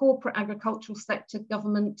between the corporate agricultural sector,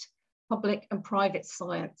 government, public and private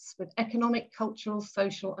science, with economic, cultural,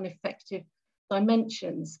 social and effective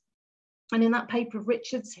dimensions. And in that paper of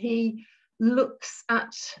Richard's, he looks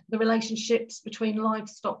at the relationships between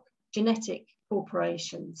livestock genetic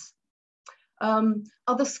corporations.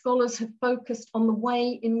 Other scholars have focused on the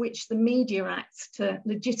way in which the media acts to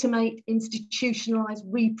legitimate, institutionalize,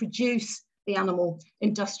 reproduce the animal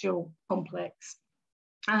industrial complex,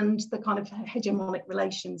 and the kind of hegemonic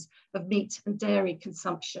relations of meat and dairy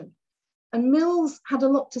consumption. And Mills had a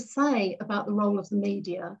lot to say about the role of the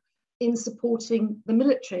media in supporting the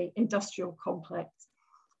military industrial complex.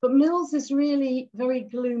 But Mills is really very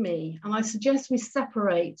gloomy, and I suggest we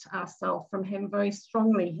separate ourselves from him very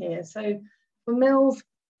strongly here. So for Mills,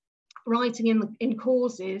 writing in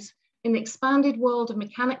Causes, in the expanded world of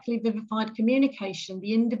mechanically vivified communication,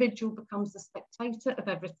 the individual becomes the spectator of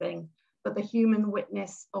everything, but the human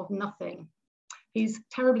witness of nothing. He's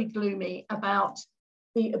terribly gloomy about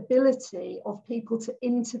the ability of people to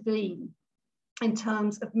intervene in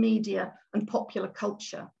terms of media and popular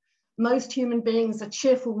culture. Most human beings are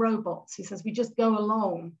cheerful robots. He says we just go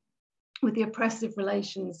along with the oppressive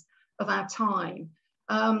relations of our time.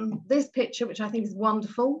 This picture, which I think is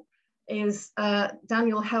wonderful, is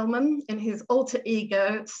Daniel Hellman in his alter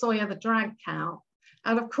ego, Sawyer the drag cow.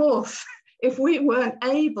 And of course, if we weren't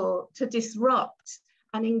able to disrupt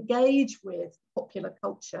and engage with popular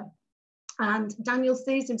culture, and Daniel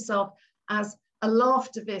sees himself as a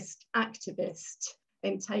laughterist activist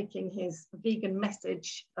in taking his vegan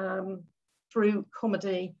message through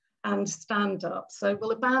comedy and stand-up. So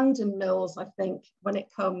we'll abandon Mills, I think, when it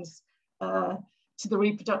comes to the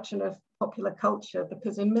reproduction of popular culture,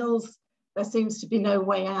 because in Mills, there seems to be no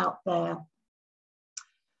way out there.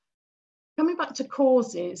 Coming back to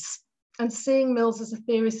causes and seeing Mills as a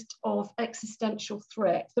theorist of existential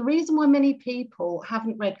threat, the reason why many people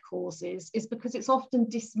haven't read Causes is because it's often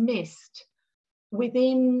dismissed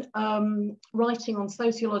within writing on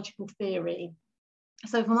sociological theory.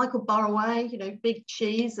 So for Michael Borroway, you know, big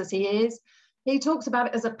cheese as he is, he talks about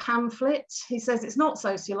it as a pamphlet. He says it's not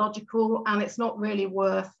sociological and it's not really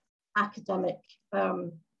worth academic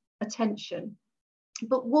attention.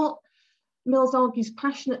 But what Mills argues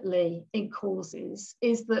passionately in Causes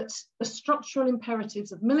is that the structural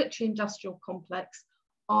imperatives of military-industrial complex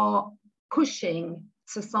are pushing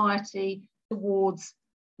society towards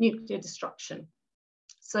nuclear destruction.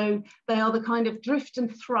 So they are the kind of drift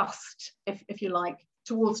and thrust, if you like,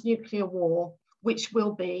 towards nuclear war, which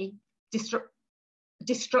will be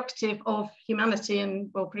destructive of humanity and,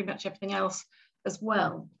 well, pretty much everything else as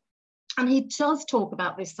well. And he does talk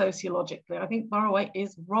about this sociologically. I think Borroway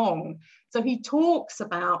is wrong. So he talks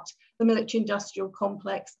about the military-industrial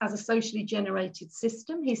complex as a socially generated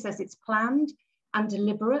system. He says it's planned and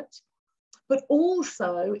deliberate, but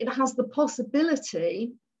also it has the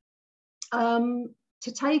possibility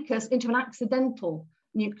to take us into an accidental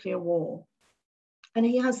nuclear war. And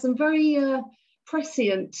he has some very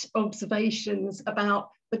prescient observations about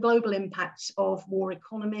the global impact of war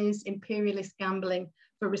economies, imperialist gambling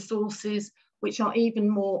for resources, which are even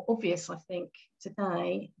more obvious, I think,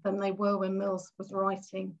 today than they were when Mills was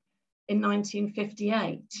writing in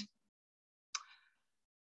 1958.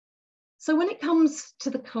 So when it comes to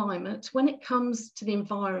the climate, when it comes to the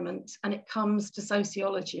environment, and it comes to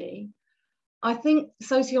sociology, I think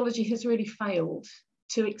sociology has really failed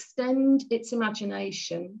to extend its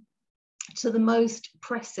imagination to the most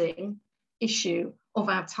pressing issue of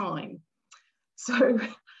our time. So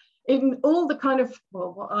in all the kind of,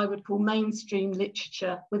 well, what I would call mainstream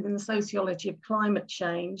literature within the sociology of climate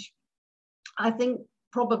change, I think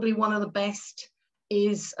probably one of the best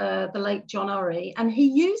is the late John Urry, and he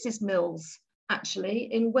uses Mills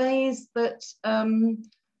actually in ways that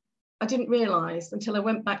I didn't realise until I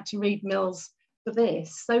went back to read Mills for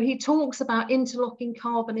this. So he talks about interlocking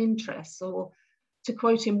carbon interests, or to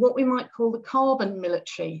quote him, what we might call the carbon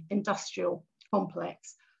military industrial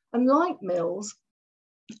complex. And like Mills,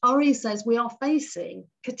 Urry says we are facing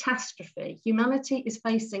catastrophe. Humanity is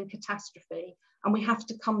facing catastrophe, and we have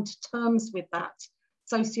to come to terms with that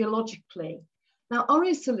sociologically. Now,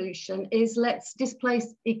 Urry's solution is let's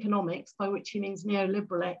displace economics, by which he means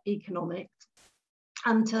neoliberal economics,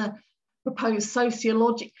 and to propose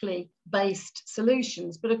sociologically based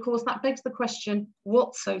solutions. But of course, that begs the question,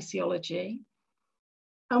 what sociology?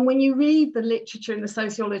 And when you read the literature in the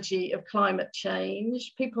sociology of climate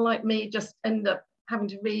change, people like me just end up having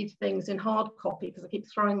to read things in hard copy because I keep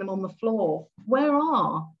throwing them on the floor. Where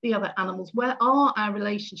are the other animals? Where are our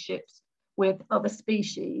relationships with other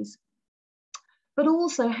species? But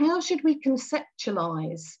also, how should we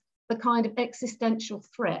conceptualize the kind of existential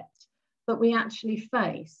threat that we actually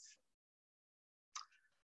face?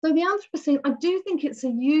 So the Anthropocene, I do think it's a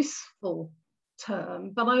useful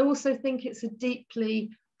term, but I also think it's a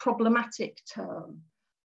deeply problematic term.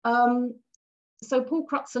 So Paul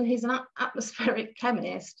Crutzen, he's an atmospheric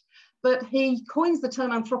chemist, but he coins the term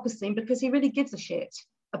Anthropocene because he really gives a shit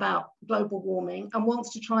about global warming and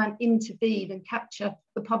wants to try and intervene and capture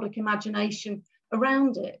the public imagination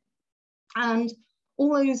around it. And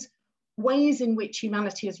all those ways in which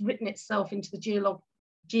humanity has written itself into the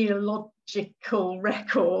geological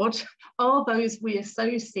record are those we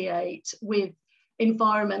associate with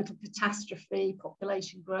environmental catastrophe,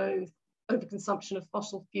 population growth, overconsumption of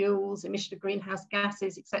fossil fuels, emission of greenhouse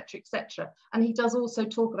gases, etc., etc. And he does also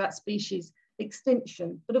talk about species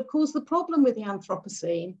extinction. But of course, the problem with the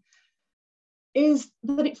Anthropocene is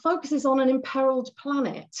that it focuses on an imperiled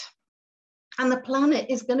planet. And the planet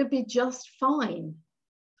is going to be just fine.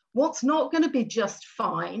 What's not going to be just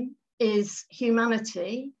fine is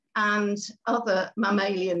humanity and other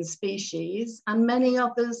mammalian species and many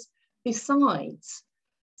others besides.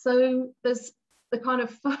 So there's the kind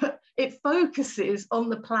of, it focuses on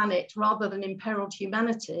the planet rather than imperiled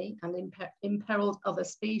humanity and imperiled other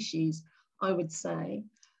species. I would say.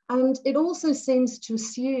 And it also seems to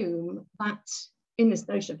assume that in this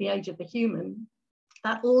notion of the age of the human,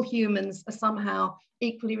 that all humans are somehow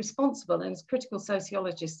equally responsible. And as critical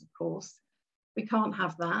sociologists, of course, we can't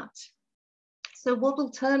have that. So what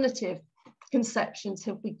alternative conceptions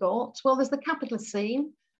have we got? Well, there's the Capitolocene,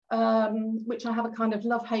 which I have a kind of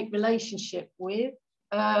love-hate relationship with,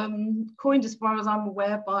 coined as far as I'm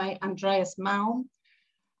aware by Andreas Malm,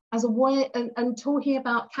 as a way, and talking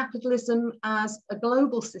about capitalism as a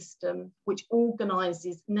global system which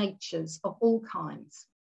organizes natures of all kinds.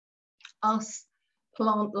 Us,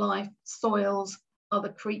 plant life, soils, other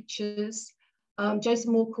creatures.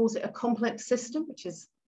 Jason Moore calls it a complex system, which is,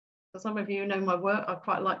 for some of you who know my work, I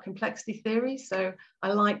quite like complexity theory, so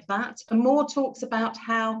I like that. And Moore talks about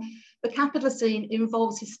how the Capitolocene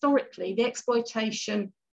involves historically the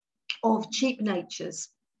exploitation of cheap natures,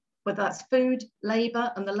 whether that's food,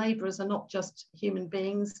 labor, and the laborers are not just human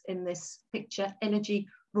beings in this picture, energy,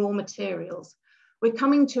 raw materials. We're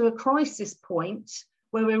coming to a crisis point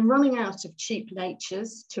where we're running out of cheap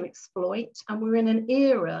natures to exploit, and we're in an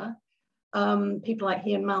era, people like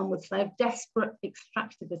he and Malm would say, of desperate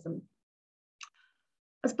extractivism.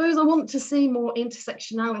 I suppose I want to see more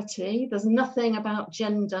intersectionality. There's nothing about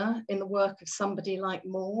gender in the work of somebody like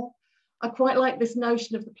Moore. I quite like this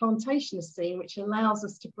notion of the Plantationocene, which allows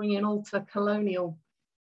us to bring in alter colonial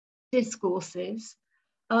discourses.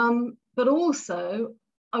 But also,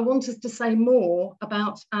 I want us to say more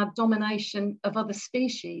about our domination of other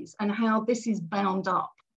species and how this is bound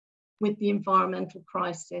up with the environmental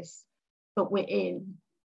crisis that we're in.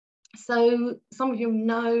 So some of you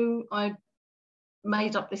know I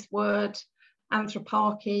made up this word,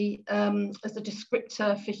 Anthroparchy, as a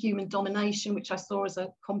descriptor for human domination, which I saw as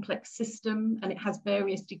a complex system, and it has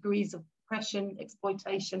various degrees of oppression,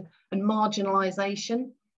 exploitation, and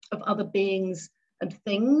marginalization of other beings and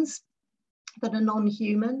things that are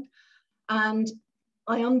non-human. And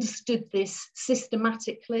I understood this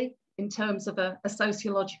systematically in terms of a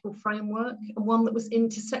sociological framework, and one that was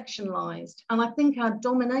intersectionalized. And I think our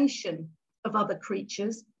domination of other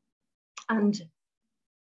creatures and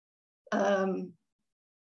the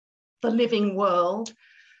living world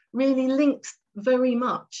really links very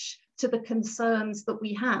much to the concerns that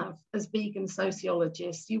we have as vegan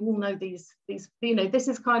sociologists. You all know these, you know, this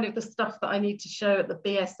is kind of the stuff that I need to show at the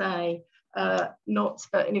BSA, not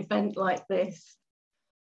at an event like this,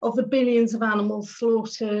 of the billions of animals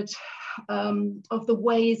slaughtered, of the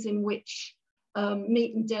ways in which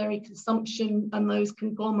meat and dairy consumption and those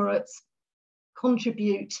conglomerates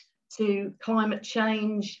contribute to climate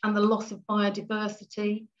change and the loss of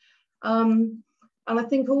biodiversity. And I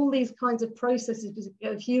think all these kinds of processes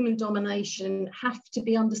of human domination have to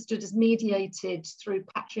be understood as mediated through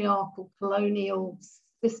patriarchal, colonial,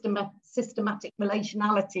 systematic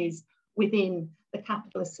relationalities within the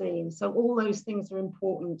Capitolocene. So all those things are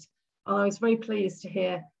important. And I was very pleased to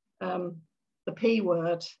hear the P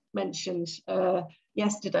word mentioned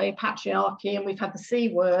yesterday, patriarchy, and we've had the C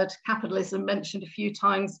word, capitalism, mentioned a few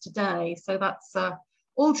times today. So that's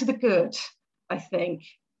all to the good, I think.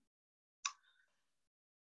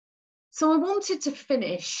 So I wanted to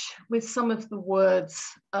finish with some of the words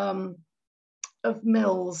of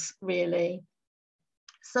Mills, really.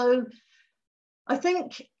 So I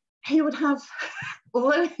think he would have,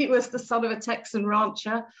 although he was the son of a Texan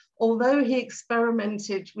rancher, although he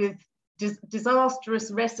experimented with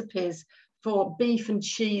disastrous recipes for beef and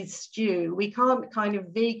cheese stew, we can't kind of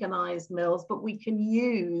veganize Mills, but we can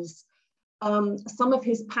use some of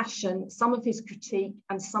his passion, some of his critique,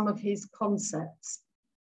 and some of his concepts.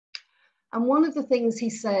 And one of the things he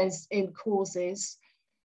says in Causes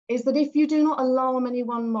is that if you do not alarm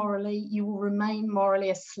anyone morally, you will remain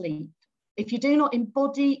morally asleep. If you do not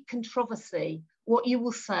embody controversy, what you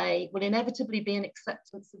will say will inevitably be an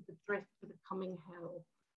acceptance of the drift of the coming hell.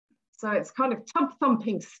 So it's kind of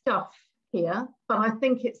tub-thumping stuff here, but I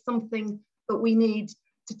think it's something that we need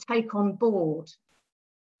to take on board.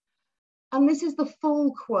 And this is the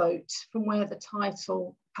full quote from where the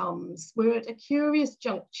title comes. We're at a curious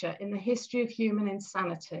juncture in the history of human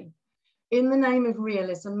insanity. In the name of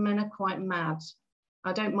realism, men are quite mad.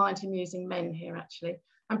 I don't mind him using men here, actually.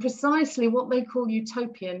 And precisely what they call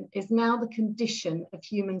utopian is now the condition of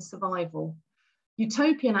human survival.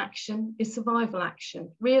 Utopian action is survival action,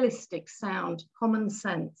 realistic, sound, common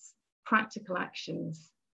sense, practical actions,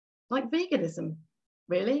 like veganism,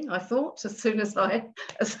 really, I thought, as soon as I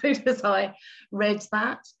read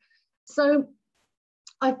that. So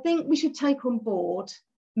I think we should take on board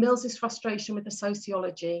Mills's frustration with the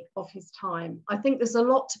sociology of his time. I think there's a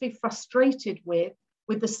lot to be frustrated with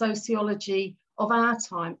the sociology of our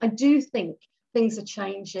time. I do think things are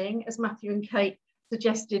changing, as Matthew and Kate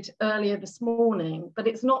suggested earlier this morning, but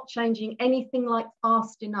it's not changing anything like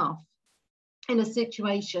fast enough in a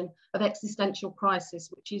situation of existential crisis,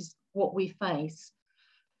 which is what we face.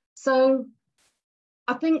 So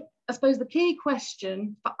I suppose the key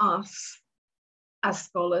question for us as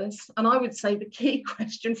scholars, and I would say the key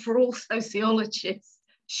question for all sociologists,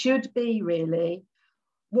 should be really,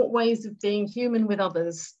 what ways of being human with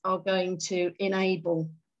others are going to enable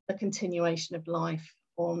the continuation of life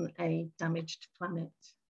on a damaged planet?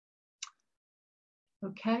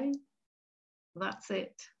 Okay, that's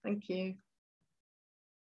it. Thank you.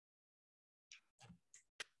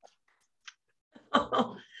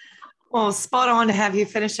 Well, spot on to have you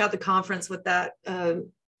finish out the conference with that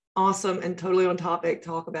awesome and totally on topic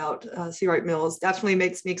talk about C. Wright Mills. Definitely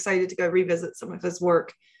makes me excited to go revisit some of his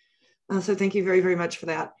work. So thank you very, very much for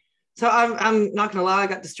that. So I'm not gonna lie, I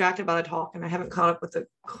got distracted by the talk and I haven't caught up with the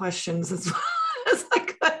questions as well as I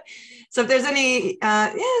could. So if there's any,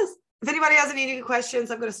 yes, if anybody has any new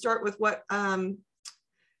questions, I'm gonna start with what some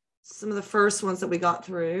of the first ones that we got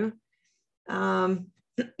through.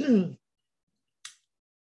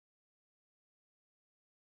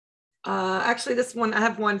 Actually, this one, I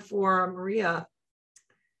have one for Maria.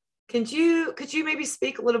 Could you maybe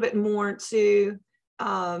speak a little bit more to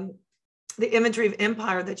the imagery of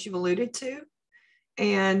empire that you've alluded to?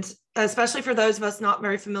 And especially for those of us not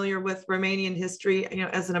very familiar with Romanian history, you know,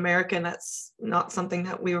 as an American, that's not something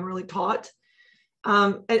that we were really taught.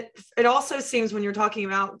 It also seems when you're talking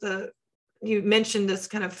about you mentioned this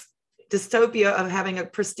kind of dystopia of having a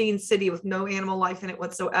pristine city with no animal life in it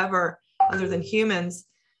whatsoever, other than humans.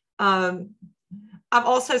 I've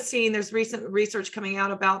also seen there's recent research coming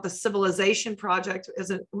out about the Civilization project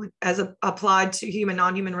as applied to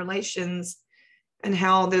human-non-human relations, and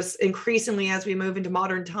how this increasingly, as we move into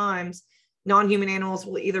modern times, non-human animals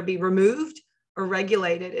will either be removed or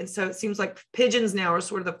regulated. And so it seems like pigeons now are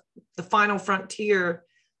sort of the final frontier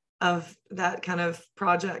of that kind of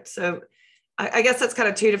project. So I guess that's kind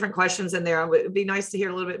of two different questions in there. It would be nice to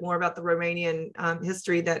hear a little bit more about the Romanian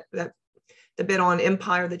history, that the bit on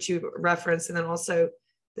empire that you referenced, and then also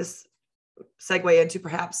this segue into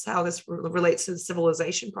perhaps how this relates to the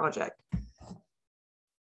Civilization project.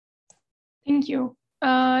 Thank you.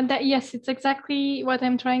 Yes, it's exactly what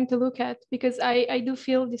I'm trying to look at, because I do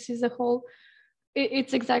feel this is a whole,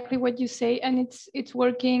 it's exactly what you say, and it's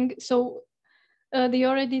working. So they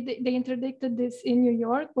interdicted this in New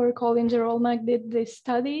York, where Colin Jerolmak did this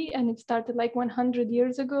study, and it started like 100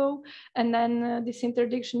 years ago. And then this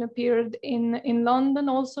interdiction appeared in London,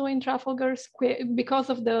 also in Trafalgar Square, because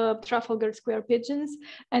of the Trafalgar Square pigeons,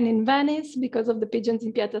 and in Venice because of the pigeons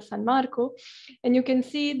in Piazza San Marco. And you can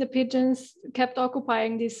see the pigeons kept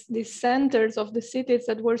occupying these centers of the cities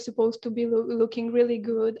that were supposed to be looking really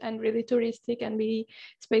good and really touristic and be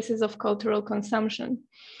spaces of cultural consumption.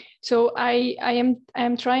 So I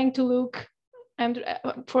am trying to look, and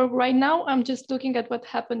for right now, I'm just looking at what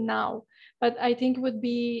happened now. But I think it would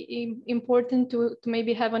be important to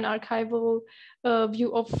maybe have an archival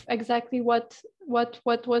view of exactly what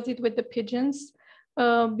was it with the pigeons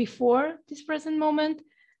before this present moment.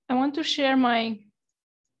 I want to share my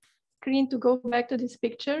screen to go back to this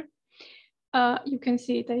picture. You can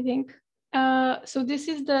see it, I think. So this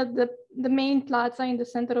is the main plaza in the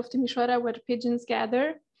center of Timișoara, where pigeons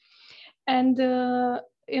gather. And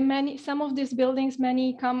in some of these buildings,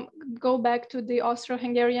 many go back to the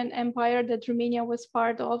Austro-Hungarian Empire that Romania was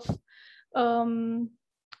part of,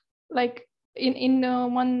 like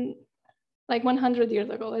 100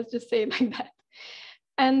 years ago. Let's just say it like that.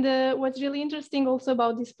 And what's really interesting also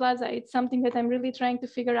about this plaza, it's something that I'm really trying to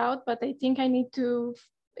figure out, but I think I need to.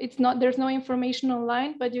 There's no information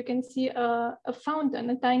online, but you can see a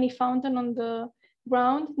fountain, a tiny fountain on the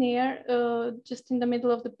ground near, just in the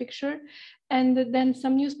middle of the picture. And then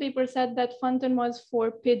some newspaper said that fountain was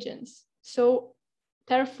for pigeons. So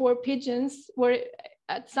therefore pigeons were,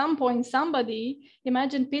 at some point, somebody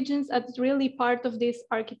imagined pigeons as really part of this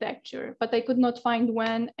architecture, but I could not find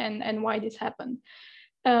when and why this happened.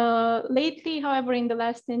 Lately, however, in the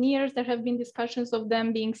last 10 years, there have been discussions of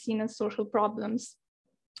them being seen as social problems.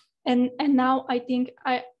 And now I think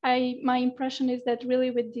my impression is that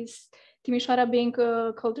really with this Timișoara being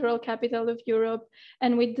a cultural capital of Europe,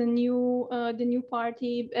 and with the new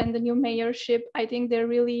party and the new mayorship, I think they're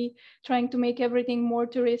really trying to make everything more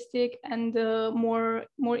touristic and more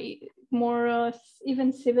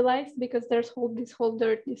even civilized, because there's this whole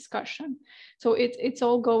dirt discussion. So it's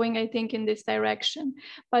all going, I think, in this direction.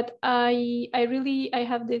 But I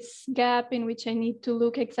have this gap in which I need to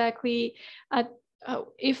look exactly at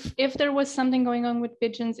if there was something going on with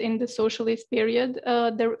pigeons in the socialist period,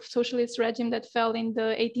 the socialist regime that fell in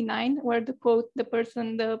the 89, where the quote,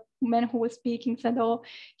 the man who was speaking said, oh,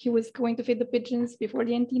 he was going to feed the pigeons before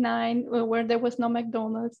the 89, where there was no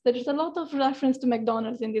McDonald's. There's a lot of reference to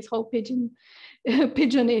McDonald's in this whole pigeon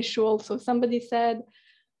issue also. Somebody said,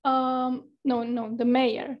 no, the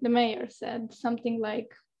mayor said something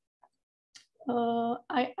like,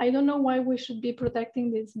 I don't know why we should be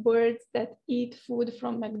protecting these birds that eat food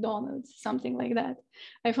from McDonald's, something like that.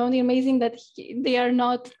 I found it amazing that they are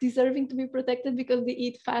not deserving to be protected because they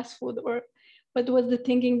eat fast food, or what was the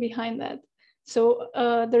thinking behind that? So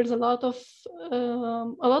there's a lot of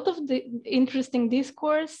the interesting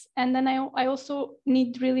discourse, and then I also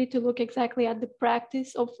need really to look exactly at the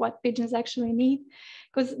practice of what pigeons actually need,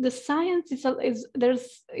 because the science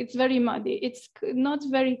it's very muddy. It's not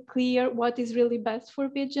very clear what is really best for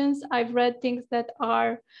pigeons. I've read things that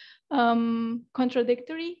are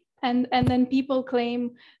contradictory. And then people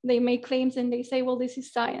they make claims and they say, well, this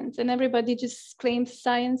is science. And everybody just claims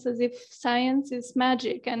science as if science is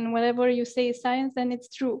magic. And whatever you say is science, then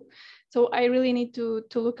it's true. So I really need to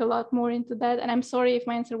look a lot more into that. And I'm sorry if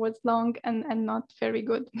my answer was long and not very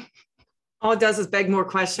good. All it does is beg more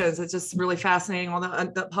questions. It's just really fascinating, all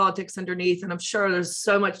the politics underneath. And I'm sure there's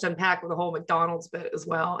so much to unpack with the whole McDonald's bit as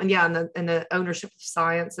well. And yeah, and the ownership of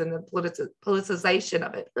science and the politicization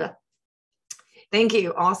of it. Ugh. Thank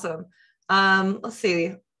you. Awesome. Let's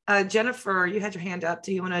see. Jennifer, you had your hand up.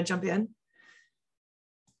 Do you want to jump in?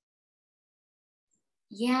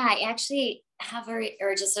 Yeah, I actually have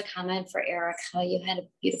just a comment for Erika. You had a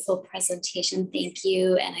beautiful presentation. Thank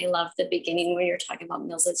you. And I love the beginning where you're talking about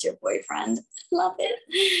Mills as your boyfriend. I love it.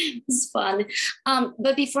 It's fun.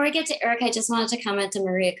 But before I get to Erika, I just wanted to comment to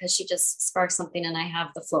Maria because she just sparked something and I have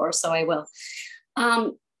the floor, so I will.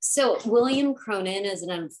 So William Cronin is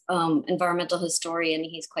an environmental historian.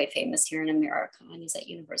 He's quite famous here in America, and he's at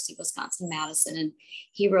University of Wisconsin-Madison. And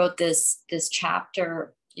he wrote this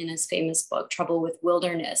chapter in his famous book, Trouble with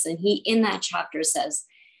Wilderness. And he, in that chapter, says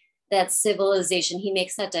that civilization, he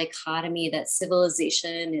makes that dichotomy that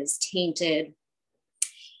civilization is tainted,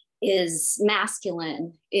 is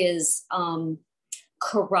masculine, is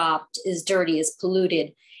corrupt, is dirty, is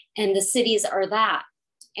polluted. And the cities are that.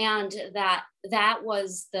 And that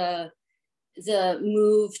was the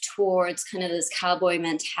move towards kind of this cowboy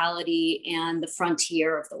mentality and the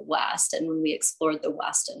frontier of the West. And when we explored the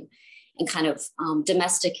West and kind of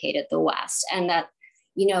domesticated the West, and that,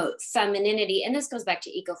 you know, femininity, and this goes back to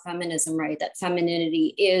ecofeminism, right? That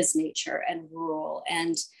femininity is nature and rural.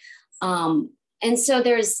 And so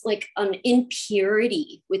there's like an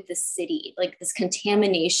impurity with the city, like this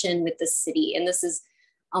contamination with the city. And this is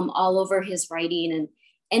all over his writing. And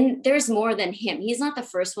there's more than him. He's not the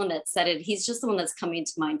first one that said it. He's just the one that's coming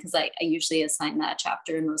to mind because I usually assign that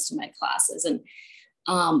chapter in most of my classes. And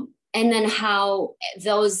then how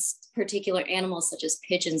those particular animals, such as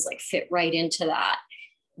pigeons, like fit right into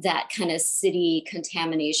that kind of city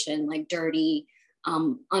contamination, like dirty,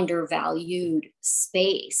 undervalued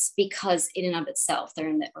space, because in and of itself, they're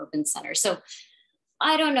in the urban center. So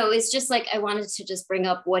I don't know. It's just like I wanted to just bring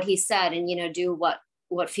up what he said and, you know, do what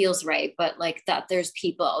feels right, but like that there's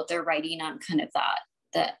people out there writing on kind of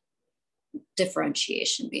that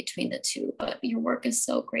differentiation between the two. But your work is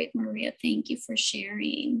so great, Maria. Thank you for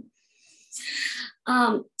sharing.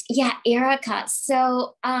 Yeah, Erika.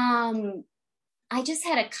 So I just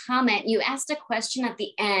had a comment. You asked a question at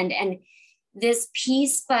the end, and this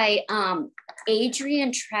piece by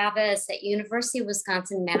Adrian Travis at University of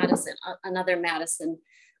Wisconsin-Madison, another Madison.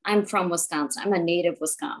 I'm from Wisconsin. I'm a native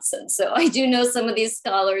Wisconsin. So I do know some of these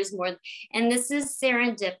scholars more. And this is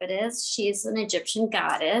serendipitous. She's an Egyptian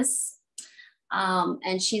goddess.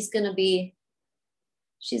 And she's going to be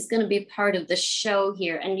part of the show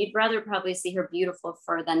here. And you'd rather probably see her beautiful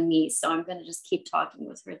fur than me. So I'm going to just keep talking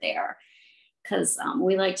with her there because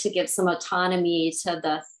we like to give some autonomy to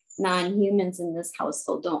the non-humans in this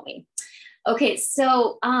household, don't we? Okay,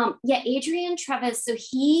 so yeah, Adrian Travis. So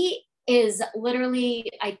he is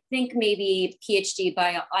literally, I think maybe PhD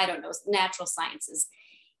bio, I don't know, natural sciences.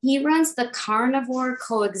 He runs the Carnivore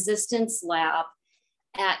Coexistence Lab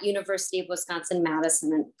at University of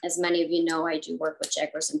Wisconsin-Madison. And as many of you know, I do work with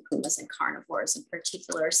jaguars and pumas and carnivores in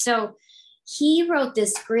particular. So he wrote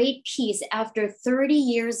this great piece after 30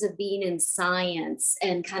 years of being in science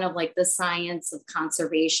and kind of like the science of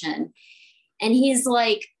conservation. And he's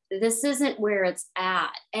like, this isn't where it's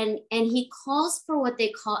at. And he calls for what they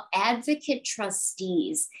call advocate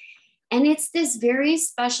trustees. And it's this very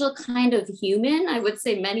special kind of human, I would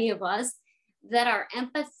say many of us, that are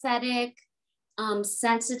empathetic,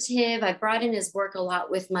 sensitive. I brought in his work a lot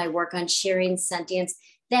with my work on sharing sentience,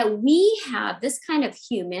 that we have this kind of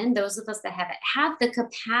human, those of us that have the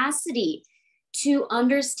capacity to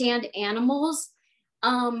understand animals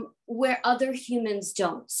where other humans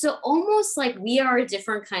don't. So almost like we are a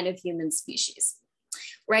different kind of human species,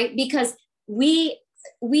 right? Because we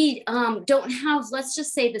don't have, let's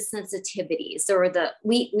just say, the sensitivities, or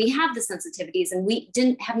we have the sensitivities, and we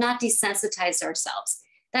have not desensitized ourselves.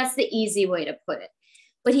 That's the easy way to put it.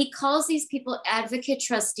 But he calls these people advocate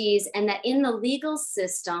trustees, and that in the legal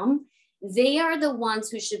system, they are the ones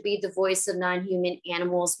who should be the voice of non-human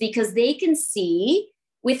animals, because they can see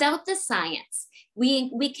without the science.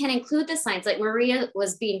 We can include the science, like Maria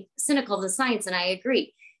was being cynical of the science, and I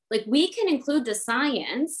agree. Like, we can include the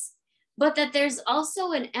science, but that there's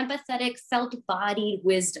also an empathetic, felt-bodied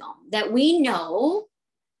wisdom that we know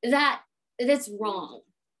that it's wrong.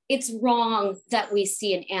 It's wrong that we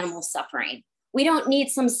see an animal suffering. We don't need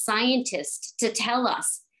some scientist to tell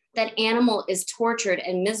us that animal is tortured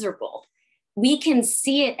and miserable. We can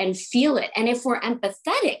see it and feel it. And if we're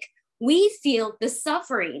empathetic, we feel the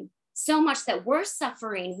suffering so much that we're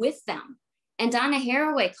suffering with them. And Donna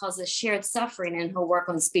Haraway calls it shared suffering in her work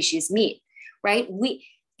on species meat, right?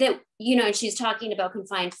 And she's talking about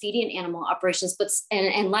confined feeding animal operations,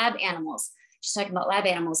 and lab animals. She's talking about lab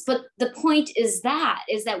animals. But the point is that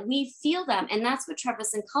we feel them. And that's what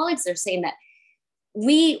Travis and colleagues are saying, that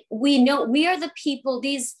we know we are the people,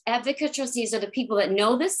 these advocate trustees are the people that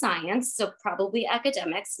know the science, so probably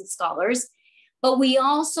academics and scholars, but we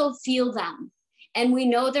also feel them, and we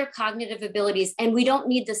know their cognitive abilities, and we don't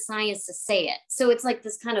need the science to say it. So it's like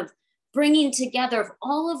this kind of bringing together of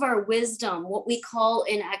all of our wisdom, what we call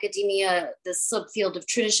in academia, the subfield of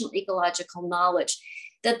traditional ecological knowledge,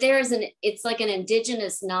 that it's like an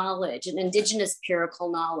indigenous knowledge, an indigenous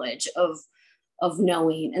empirical knowledge of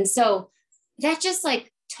knowing. And so that just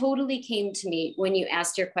like totally came to me when you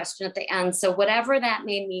asked your question at the end. So whatever that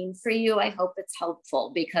may mean for you, I hope it's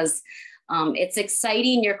helpful, because it's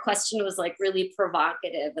exciting. Your question was like really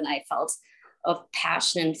provocative, and I felt of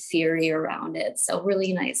passion and theory around it. So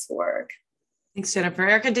really nice work. Thanks, Jennifer.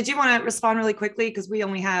 Erika, did you want to respond really quickly? Because we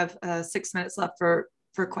only have 6 minutes left for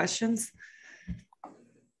questions.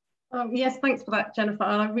 Yes, thanks for that, Jennifer.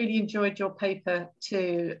 And I really enjoyed your paper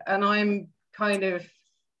too. And I'm kind of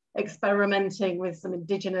experimenting with some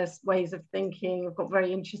indigenous ways of thinking. I've got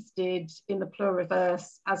very interested in the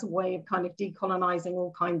pluriverse as a way of kind of decolonizing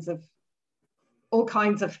all kinds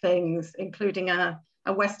of things, including our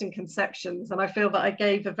Western conceptions. And I feel that I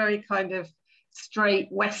gave a very kind of straight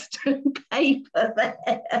Western paper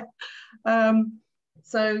there.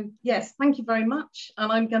 So yes, thank you very much.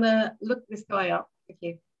 And I'm gonna look this guy up. Thank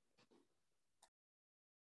you.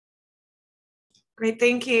 Great,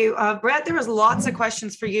 thank you. Brett, there was lots of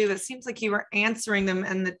questions for you. It seems like you were answering them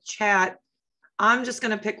in the chat. I'm just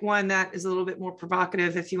gonna pick one that is a little bit more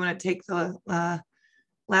provocative if you wanna take the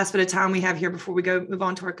last bit of time we have here before we move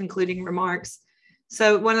on to our concluding remarks.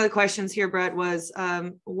 So one of the questions here, Brett, was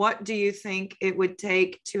what do you think it would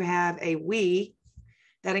take to have a we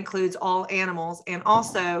that includes all animals? And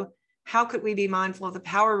also, how could we be mindful of the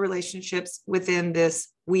power relationships within this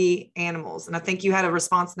we animals? And I think you had a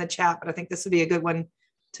response in the chat, but I think this would be a good one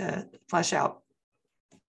to flesh out.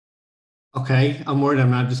 Okay, I'm worried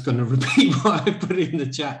I'm now just going to repeat what I put in the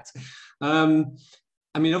chat. I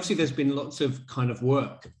mean, obviously there's been lots of kind of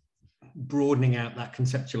work broadening out that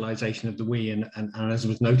conceptualization of the we, and as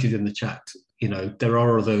was noted in the chat, there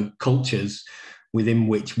are other cultures within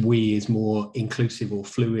which we is more inclusive or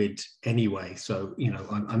fluid anyway. So,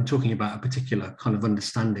 I'm talking about a particular kind of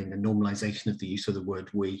understanding and normalization of the use of the word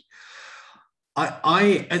we.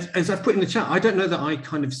 As I've put in the chat, I don't know that I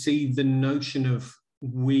kind of see the notion of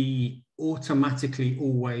we automatically,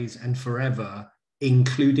 always and forever,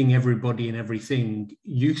 including everybody and everything,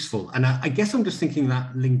 useful. And I guess I'm just thinking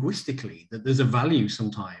that linguistically, that there's a value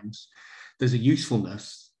sometimes, there's a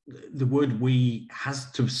usefulness. The word we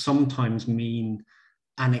has to sometimes mean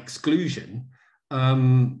an exclusion,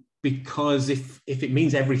 because if it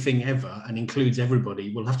means everything ever and includes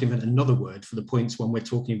everybody, we'll have to invent another word for the points when we're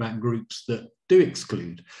talking about groups that do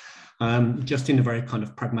exclude. Just in a very kind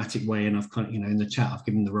of pragmatic way. And I've kind of, in the chat, I've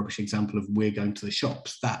given the rubbish example of we're going to the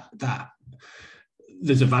shops. That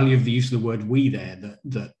there's a value of the use of the word we there,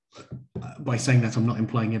 that by saying that, I'm not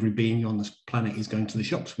implying every being on this planet is going to the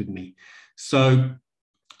shops with me. So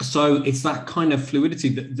it's that kind of fluidity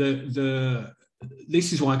that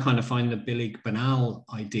this is why I kind of find the Billig Banal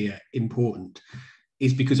idea important,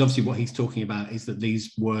 is because obviously what he's talking about is that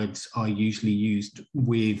these words are usually used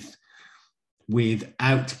with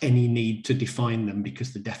without any need to define them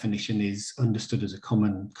because the definition is understood as a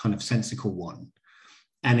common kind of sensical one.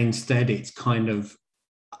 And instead it's kind of,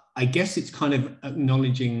 I guess it's kind of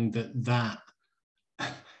acknowledging that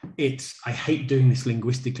it's, I hate doing this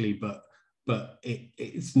linguistically, but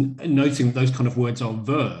it's noting that those kind of words are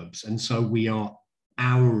verbs. And so we are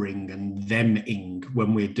ouring and them-ing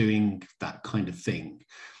when we're doing that kind of thing.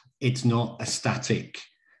 It's not a static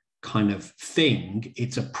kind of thing.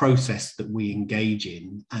 It's a process that we engage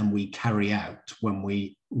in and we carry out when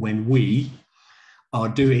we are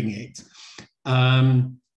doing it.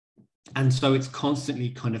 And so it's constantly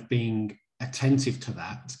kind of being attentive to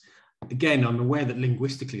that. Again, I'm aware that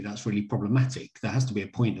linguistically that's really problematic. There has to be a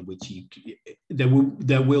point at which there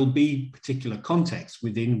will be particular contexts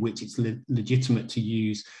within which it's legitimate to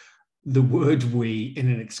use the word we in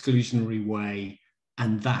an exclusionary way,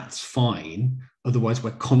 and that's fine. Otherwise,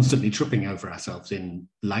 we're constantly tripping over ourselves in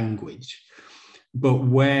language. But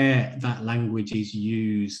where that language is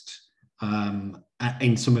used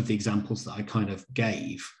in some of the examples that I kind of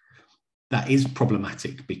gave, that is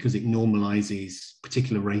problematic because it normalizes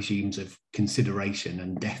particular regimes of consideration,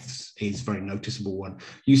 and deaths is a very noticeable one.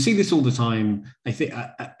 You see this all the time. I think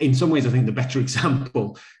in some ways, I think the better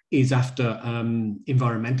example is after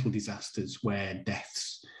environmental disasters where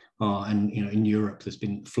deaths are, and in Europe, there's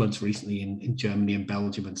been floods recently in Germany and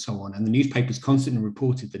Belgium and so on. And the newspapers constantly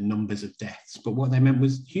reported the numbers of deaths, but what they meant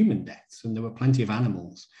was human deaths. And there were plenty of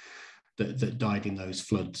animals that died in those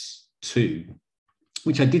floods too,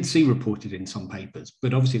 which I did see reported in some papers,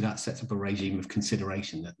 but obviously that sets up a regime of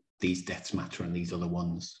consideration that these deaths matter and these other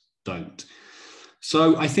ones don't.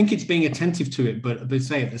 So I think it's being attentive to it, but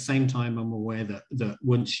say at the same time, I'm aware that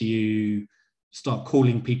once you start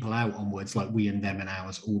calling people out on words like we and them and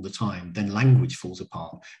ours all the time, then language falls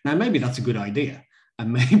apart. Now, maybe that's a good idea,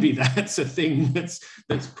 and maybe that's a thing that's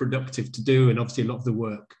productive to do. And obviously a lot of the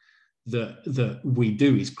work that we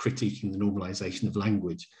do is critiquing the normalization of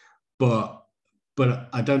language, but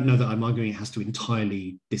I don't know that I'm arguing it has to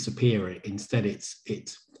entirely disappear. Instead, it's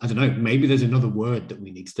I don't know, maybe there's another word that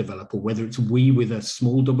we need to develop, or whether it's we with a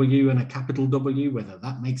small w and a capital W, whether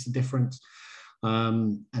that makes a difference.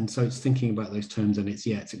 And so it's thinking about those terms, and it's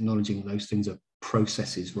acknowledging those things are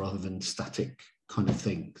processes rather than static kind of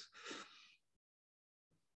things.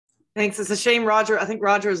 Thanks. It's a shame I think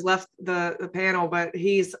Roger has left the panel, but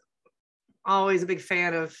he's always a big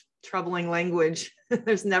fan of troubling language.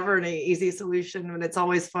 There's never any easy solution, and it's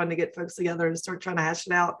always fun to get folks together and start trying to hash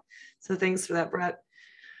it out. So thanks for that, Brett.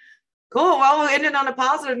 Cool. Well, we'll end it on a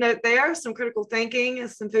positive note there. Some critical thinking,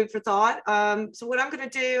 some food for thought. So what I'm going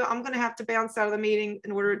to do, I'm going to have to bounce out of the meeting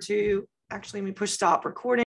in order to actually let me push stop recording.